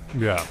 Yeah.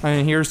 Yeah. I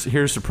mean, here's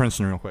the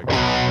Princeton real quick.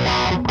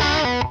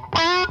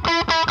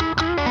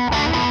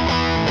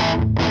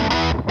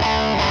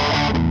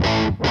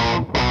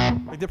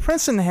 Like the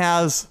Princeton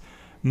has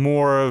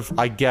more of,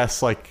 I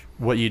guess, like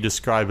what you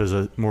describe as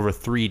more of a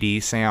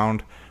 3D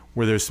sound,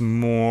 where there's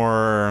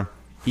more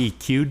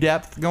EQ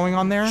depth going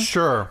on there.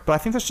 Sure. But I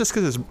think that's just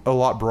because it's a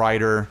lot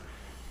brighter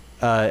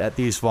at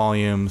these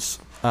volumes.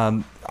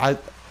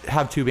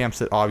 have tube amps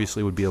that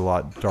obviously would be a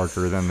lot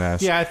darker than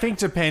this. Yeah, I think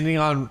depending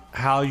on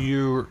how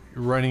you're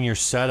running your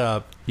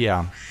setup,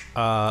 Yeah.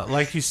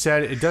 like you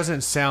said, it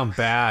doesn't sound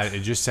bad.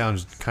 It just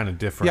sounds kind of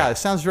different. Yeah, it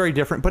sounds very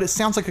different, but it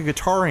sounds like a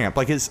guitar amp.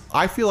 Like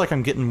I feel like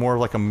I'm getting more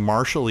like a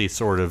Marshall-y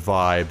sort of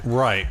vibe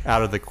Right.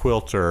 out of the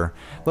Quilter.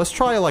 Let's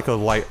try like a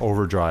light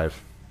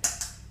overdrive.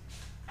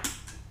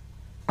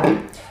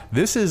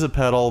 This is a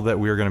pedal that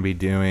we're going to be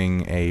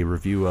doing a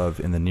review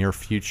of in the near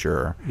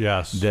future.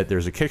 Yes. That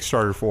there's a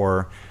Kickstarter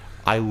for.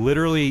 I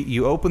literally,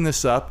 you open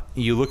this up,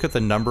 you look at the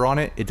number on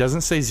it, it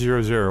doesn't say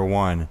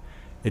 001.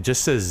 It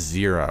just says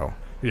 0.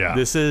 Yeah.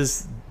 This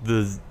is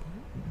the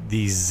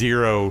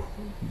 0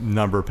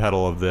 number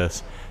pedal of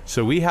this.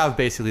 So we have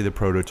basically the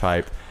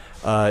prototype.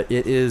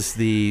 It is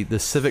the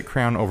Civic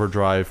Crown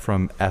Overdrive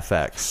from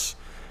FX.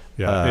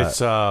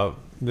 Yeah,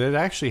 it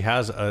actually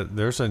has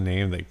there's a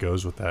name that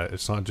goes with that.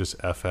 It's not just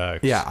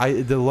FX.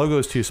 Yeah, the logo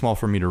is too small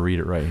for me to read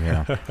it right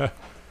here.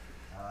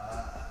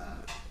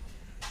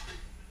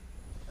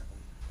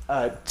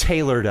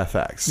 Tailored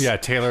FX. Yeah,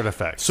 tailored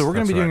effects. So we're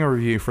going to be doing a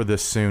review for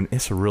this soon.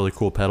 It's a really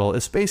cool pedal.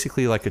 It's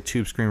basically like a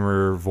Tube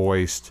Screamer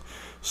voiced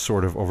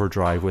sort of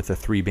overdrive with a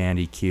 3-band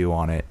EQ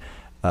on it.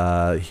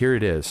 Here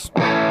it is.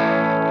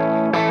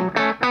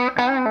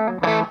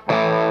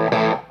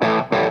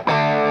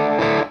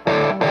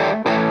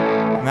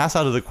 And that's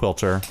out of the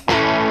Quilter.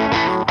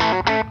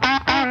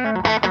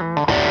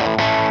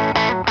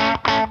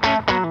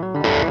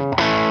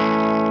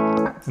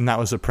 And that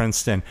was a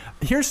Princeton.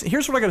 Here's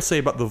what I got to say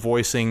about the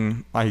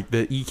voicing, like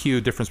the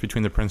EQ difference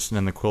between the Princeton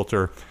and the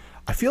Quilter.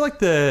 I feel like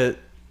the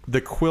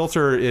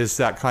Quilter is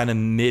that kind of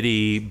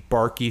MIDI,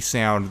 barky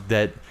sound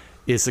that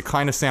is the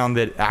kind of sound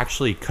that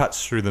actually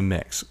cuts through the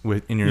mix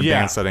in your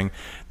band setting.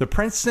 The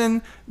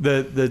Princeton,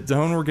 the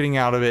tone we're getting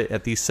out of it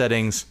at these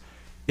settings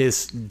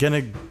is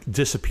gonna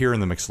disappear in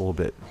the mix a little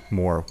bit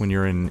more when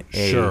you're in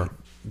a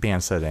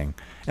band setting.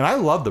 And I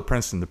love the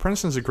Princeton. The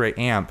Princeton's a great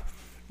amp,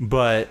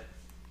 but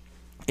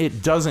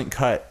it doesn't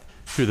cut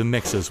through the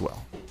mix as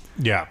well.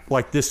 Yeah.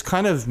 Like this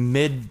kind of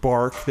mid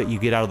bark that you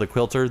get out of the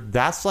Quilter,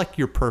 that's like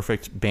your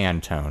perfect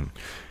band tone.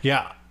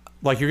 Yeah.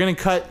 Like you're going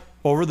to cut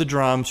over the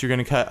drums, you're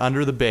going to cut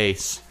under the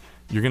bass,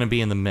 you're going to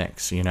be in the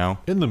mix, you know?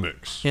 In the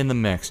mix. In the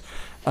mix.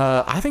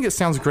 I think it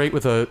sounds great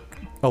with a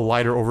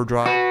lighter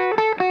overdrive.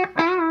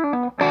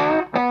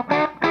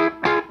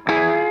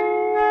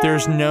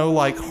 There's no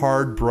like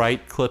hard,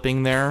 bright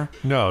clipping there.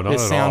 No, not it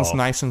at sounds all.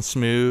 nice and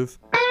smooth.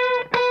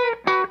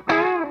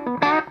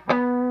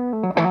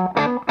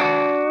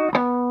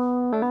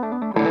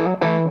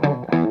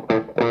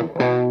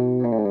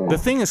 The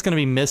thing that's going to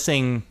be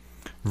missing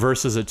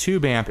versus a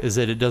tube amp is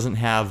that it doesn't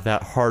have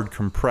that hard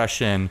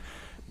compression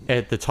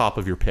at the top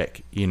of your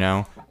pick, you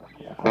know?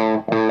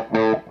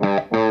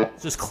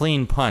 It's just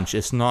clean punch.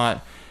 It's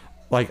not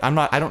like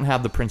I don't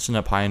have the Princeton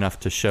up high enough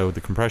to show the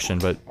compression,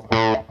 but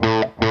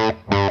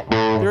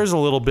there's a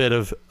little bit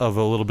of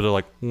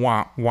like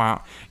wah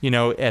wah, you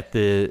know, at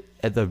the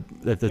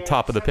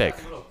top of the pick.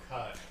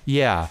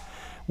 Yeah.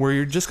 Where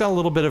you're just got a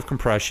little bit of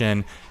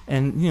compression,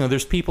 and you know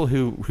there's people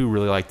who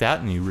really like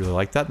that, and you really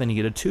like that, then you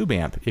get a tube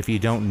amp. If you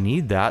don't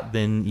need that,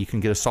 then you can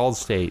get a solid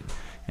state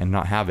and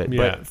not have it. Yeah.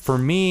 But for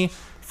me,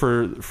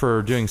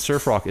 for doing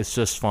surf rock, it's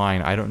just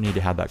fine. I don't need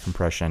to have that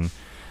compression.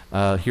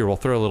 Here, we'll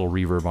throw a little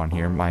reverb on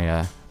here.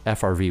 My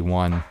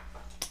FRV1.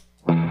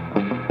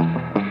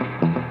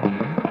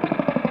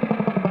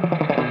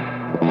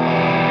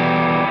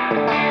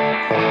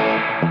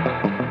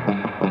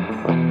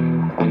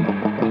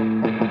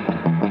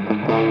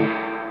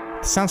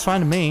 Sounds fine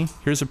to me.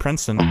 Here's a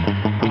Princeton. I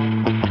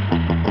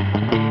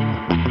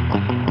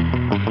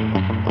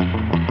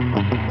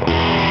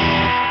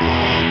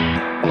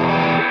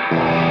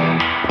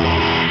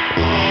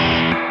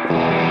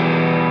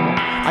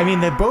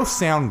mean, they both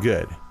sound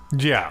good.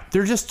 Yeah.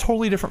 They're just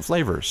totally different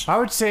flavors. I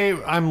would say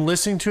I'm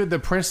listening to it. The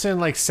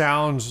Princeton it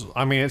sounds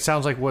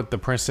like what the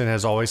Princeton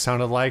has always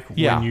sounded like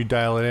when you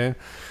dial it in.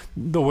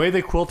 The way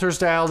the Quilter's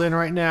dialed in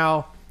right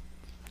now,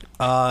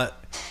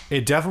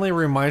 it definitely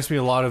reminds me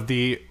a lot of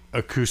the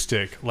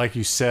acoustic, like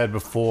you said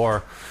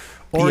before,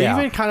 or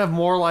even kind of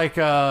more like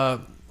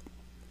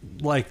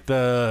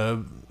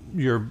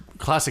your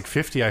classic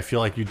 50. I feel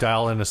like you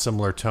dial in a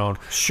similar tone.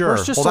 Sure,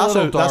 it's just a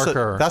little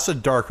darker. That's a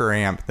darker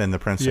amp than the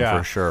Princeton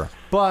for sure.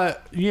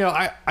 But you know,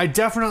 I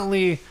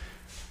definitely,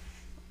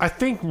 I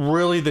think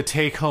really the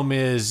take home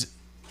is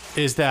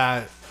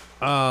that,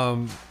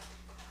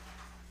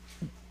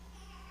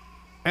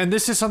 and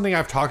this is something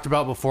I've talked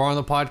about before on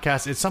the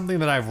podcast. It's something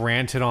that I've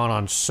ranted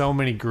on so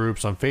many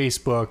groups on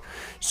Facebook,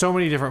 so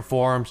many different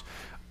forums.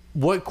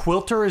 What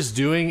Quilter is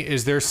doing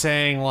is they're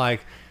saying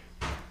like,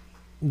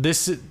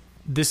 this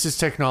is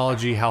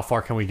technology. How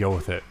far can we go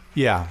with it?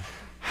 Yeah.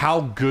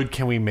 How good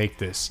can we make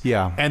this?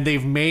 Yeah. And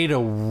they've made a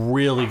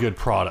really good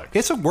product.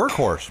 It's a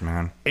workhorse,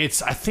 man.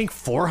 It's, I think,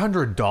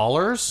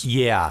 $400.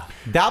 Yeah.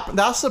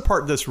 That's the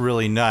part that's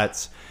really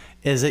nuts,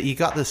 is that you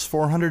got this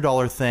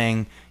 $400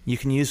 thing you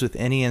can use with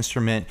any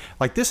instrument.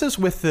 Like this is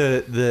with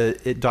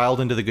it dialed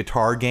into the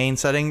guitar gain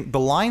setting. The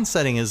line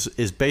setting is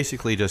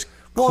basically just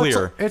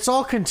clear. It's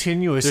all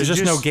continuous. There's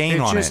just no gain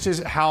on it. It just is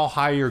how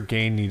high your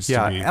gain needs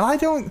to be.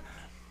 And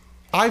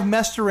I've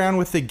messed around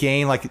with the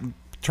gain, like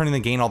turning the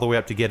gain all the way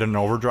up to get an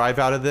overdrive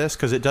out of this,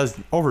 because it does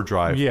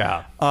overdrive.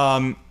 Yeah.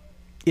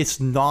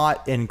 It's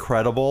not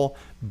incredible,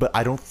 but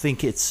I don't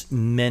think it's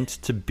meant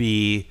to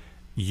be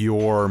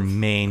your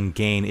main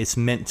gain. It's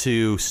meant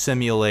to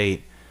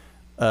simulate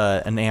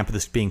an amp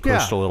that's being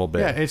pushed a little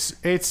bit. Yeah,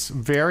 it's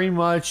very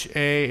much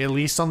at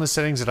least on the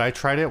settings that I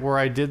tried it where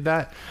I did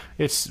that,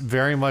 it's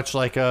very much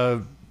like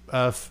a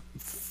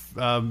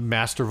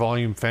master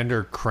volume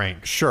Fender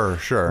crank. Sure.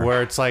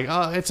 Where it's like,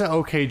 oh, it's an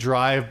okay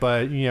drive,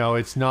 but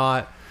it's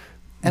not.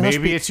 And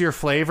maybe it's your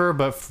flavor,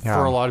 but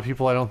for a lot of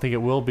people, I don't think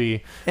it will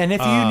be. And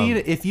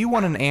if you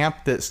want an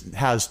amp that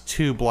has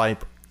tube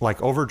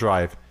like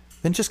overdrive,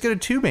 then just get a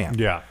tube amp.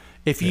 Yeah.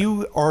 If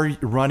you are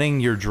running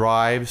your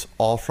drives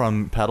all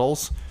from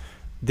pedals,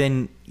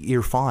 then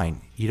you're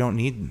fine. You don't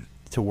need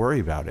to worry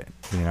about it.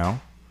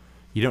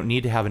 You don't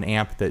need to have an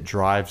amp that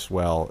drives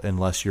well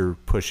unless you're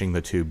pushing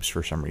the tubes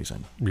for some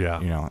reason.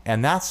 Yeah.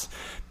 And that's,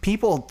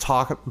 people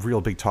talk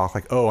real big talk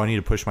like, oh, I need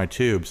to push my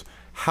tubes.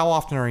 How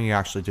often are you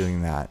actually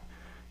doing that?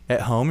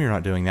 At home, you're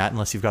not doing that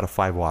unless you've got a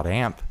 5-watt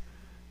amp,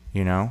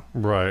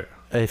 Right.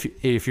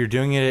 If you're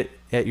doing it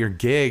at your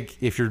gig,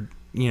 if you're,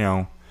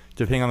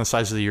 depending on the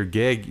size of your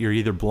gig, you're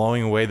either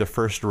blowing away the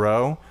first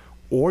row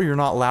or you're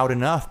not loud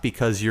enough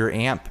because your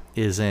amp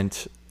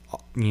isn't,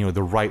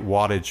 the right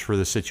wattage for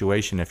the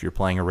situation if you're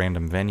playing a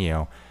random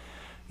venue.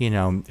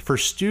 For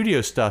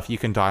studio stuff, you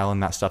can dial in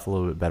that stuff a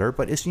little bit better,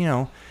 but it's,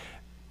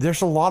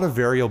 there's a lot of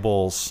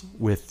variables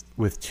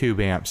with tube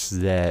amps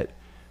that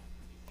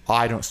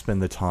I don't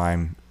spend the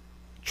time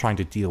trying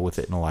to deal with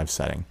it in a live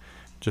setting,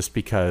 just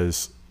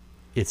because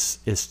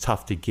it's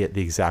tough to get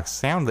the exact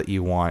sound that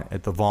you want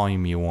at the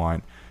volume you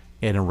want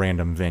in a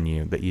random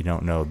venue that you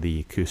don't know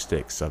the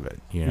acoustics of it.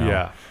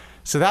 Yeah.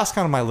 So that's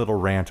kind of my little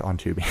rant on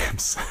tube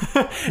amps.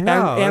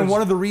 and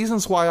one of the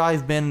reasons why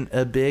I've been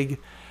a big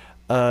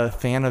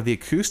fan of the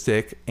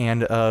acoustic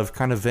and of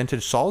kind of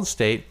vintage solid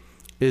state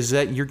is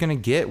that you're going to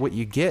get what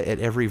you get at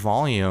every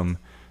volume,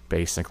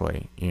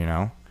 basically.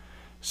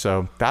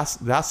 So that's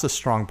the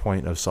strong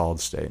point of solid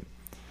state.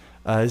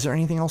 Is there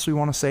anything else we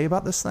want to say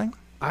about this thing?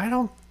 I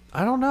don't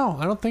know.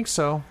 I don't think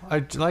so.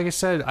 Like I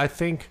said, I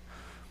think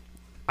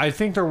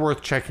they're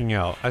worth checking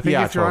out. I think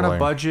if you're on a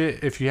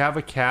budget, if you have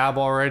a cab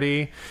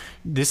already,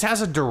 this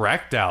has a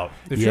direct out.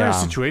 If you're in a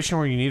situation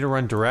where you need to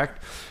run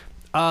direct,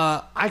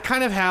 I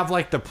kind of have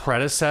like the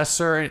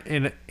predecessor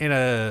in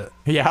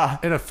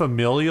a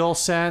familial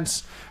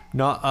sense.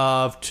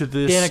 Not to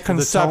this in a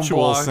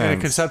conceptual sense. In a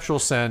conceptual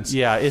sense,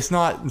 yeah, it's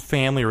not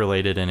family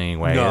related in any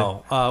way.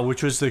 No,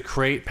 which was the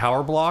Crate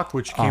Power Block,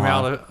 which came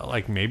out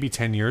like maybe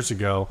 10 years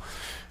ago,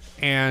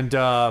 and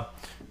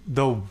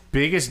the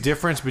biggest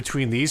difference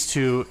between these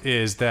two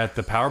is that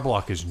the Power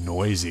Block is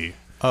noisy.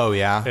 Oh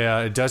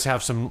yeah, it does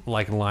have some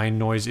like line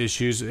noise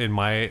issues in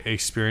my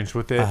experience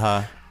with it.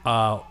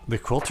 The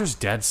Quilter's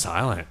dead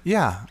silent.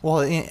 Yeah,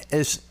 well,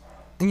 it's.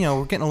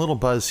 We're getting a little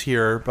buzz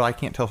here, but I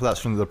can't tell if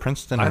that's from the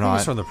Princeton or not. I think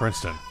it's from the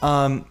Princeton.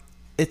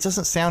 It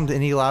doesn't sound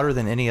any louder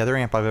than any other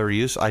amp I've ever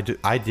used. I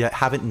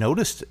haven't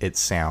noticed its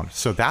sound,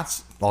 so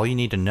that's all you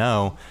need to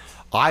know.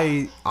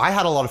 I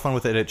had a lot of fun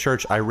with it at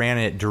church. I ran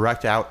it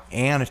direct out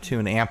and to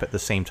an amp at the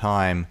same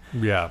time.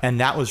 Yeah. And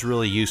that was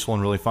really useful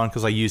and really fun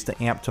because I used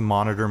the amp to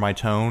monitor my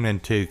tone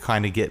and to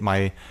kind of get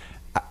my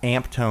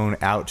amp tone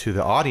out to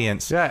the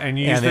audience. Yeah, and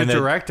you use the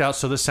direct out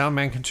so the sound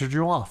man can turn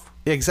you off.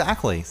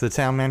 Exactly. The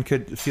sound man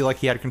could feel like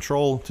he had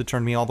control to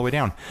turn me all the way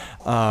down.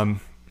 But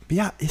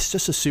yeah, it's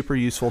just a super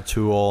useful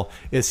tool.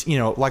 It's,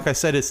 like I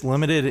said, it's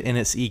limited in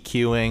its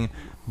EQing,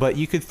 but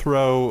you could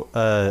throw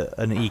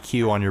an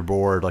EQ on your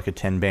board, like a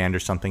 10-band or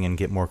something, and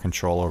get more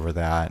control over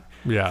that.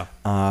 Yeah.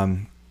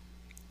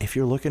 If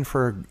you're looking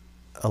for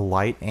a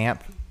light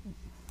amp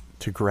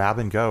to grab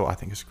and go, I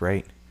think it's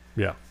great.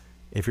 Yeah.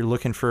 If you're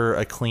looking for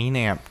a clean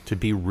amp to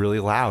be really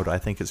loud, I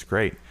think it's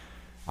great.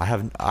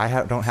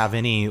 I don't have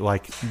any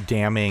like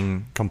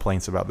damning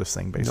complaints about this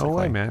thing, basically. No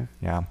way, man.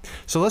 Yeah.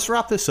 So let's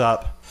wrap this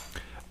up.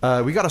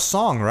 We got a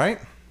song, right?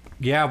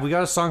 Yeah, we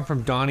got a song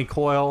from Donnie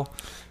Coyle,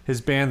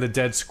 his band, The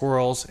Dead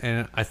Squirrels,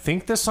 and I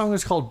think this song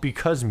is called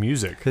Because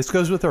Music. This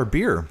goes with our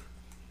beer,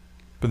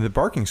 but the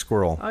barking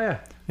squirrel. Oh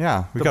yeah.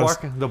 Yeah.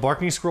 The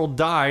barking squirrel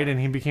died, and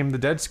he became the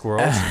Dead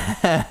Squirrels.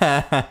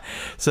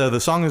 So the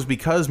song is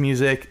Because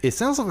Music. It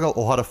sounds like a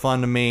lot of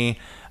fun to me.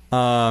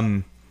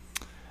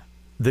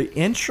 The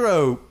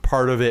intro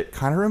part of it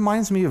kind of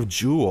reminds me of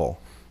Jewel.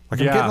 Like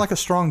I'm getting like a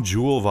strong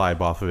Jewel vibe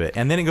off of it.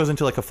 And then it goes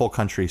into like a full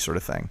country sort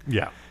of thing.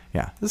 Yeah.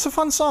 Yeah. It's a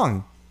fun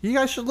song. You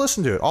guys should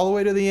listen to it all the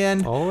way to the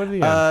end. All the way to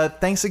the end.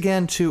 Thanks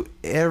again to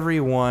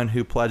everyone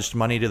who pledged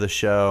money to the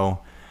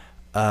show.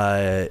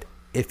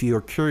 If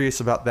you're curious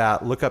about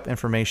that, look up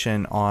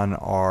information on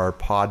our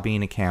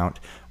Podbean account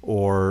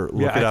or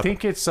look it up. I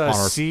think it's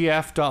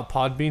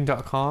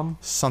cf.podbean.com.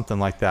 Something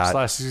like that.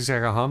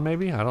 /hum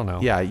maybe? I don't know.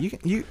 Yeah, you can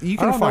find it. I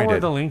don't know where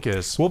the link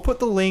is. We'll put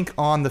the link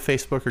on the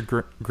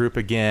Facebook group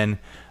again.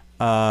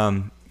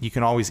 you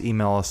can always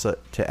email us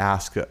to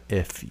ask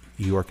if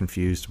you are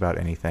confused about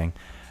anything.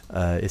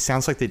 It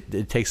sounds like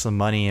it takes the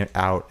money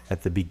out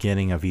at the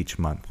beginning of each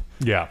month.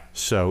 Yeah.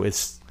 So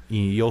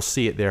you'll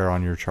see it there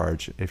on your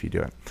charge if you do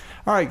it.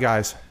 All right,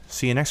 guys.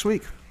 See you next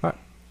week. All right.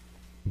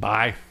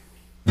 Bye.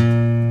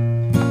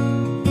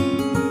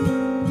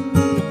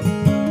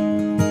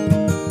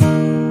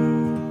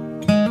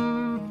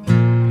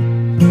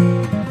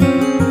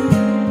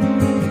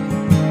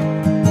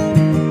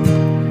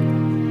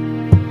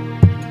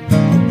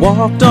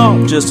 Walked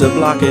off just to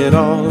block it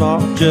all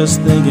off,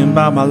 just thinking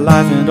about my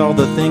life and all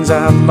the things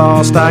I've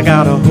lost. I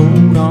gotta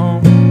hold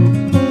on,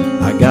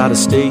 I gotta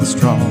stay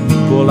strong.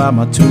 Pull out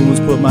my tunes,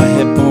 put my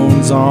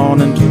headphones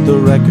on, and put the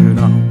record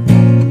on,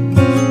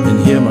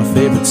 and hear my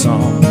favorite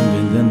song,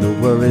 and then the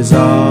worries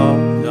all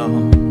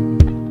gone.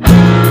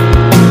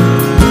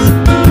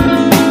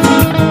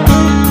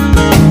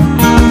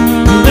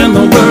 And then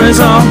the worries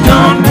all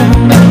gone.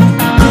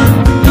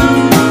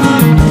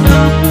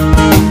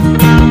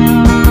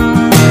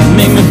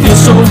 Make me feel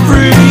so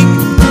free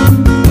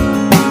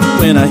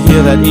when I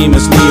hear that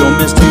Amos Lee or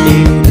Mr.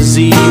 A to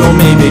Z, or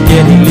maybe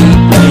Geddy Lee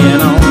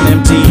playing on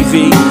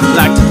MTV.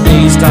 Like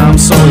today's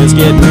Tom Sawyer's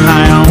getting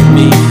high on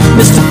me.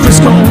 Mr. Chris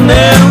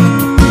Cornell,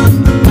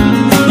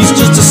 he's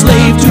just a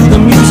slave to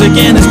the music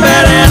and it's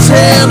bad as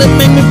hell. It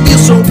make me feel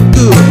so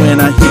good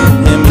when I hear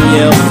him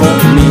yell for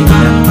me.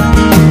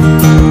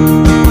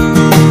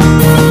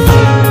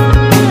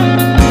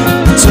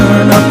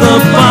 Turn up the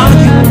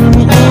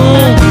volume,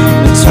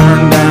 turn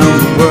down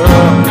the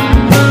world,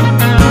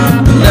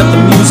 let the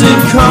music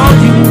call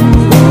you,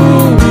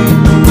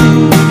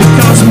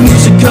 because the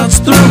music cuts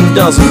through.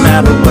 Doesn't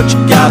matter what you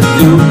gotta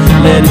do,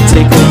 let it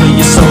take over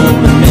your soul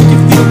and make you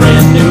feel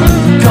brand new.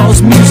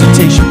 Cause music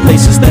takes you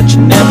places that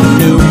you never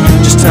knew.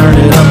 Just turn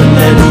it up and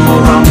let it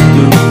pour on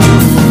through.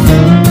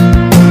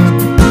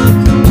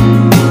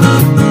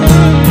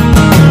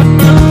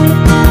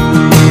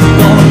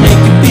 Gonna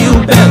make you feel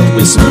better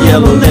with some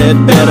yellow lead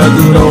better.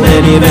 Good old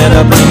Eddie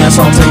better bring us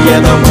all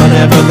together,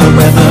 whatever the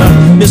weather.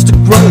 Mr.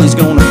 Crowley's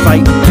gonna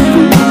fight the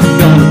food,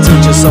 gonna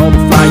teach us all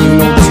to fly, you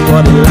know that's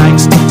what he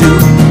likes to do.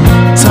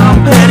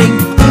 Tom Petty,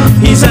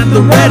 he's at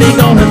the ready,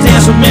 gonna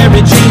dance with Mary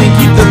Jane and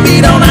keep the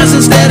beat on nice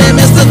and steady.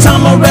 Mr.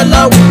 Tom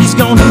Morello, he's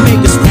gonna make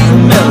us feel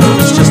mellow,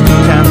 it's just the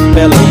kind of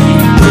fellow he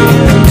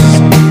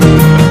is.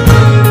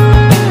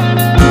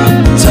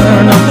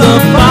 Turn up the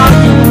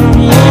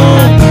volume,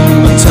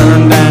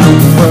 turn down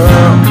the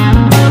world,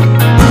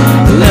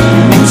 let the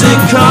music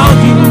call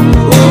you,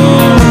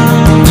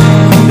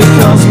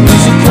 because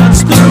music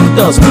cuts through.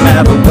 Doesn't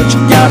matter what you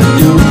gotta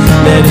do,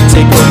 let it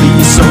take over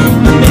your soul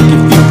and make you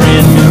feel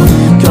brand new.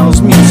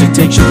 Cause music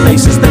takes you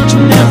places that you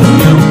never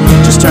knew.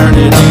 Just turn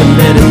it up and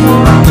let it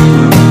pour on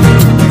through.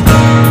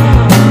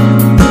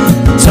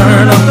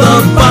 Turn up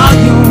the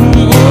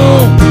volume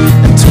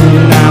and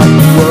tune out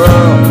the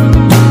world,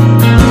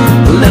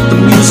 let the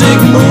music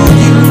move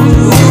you.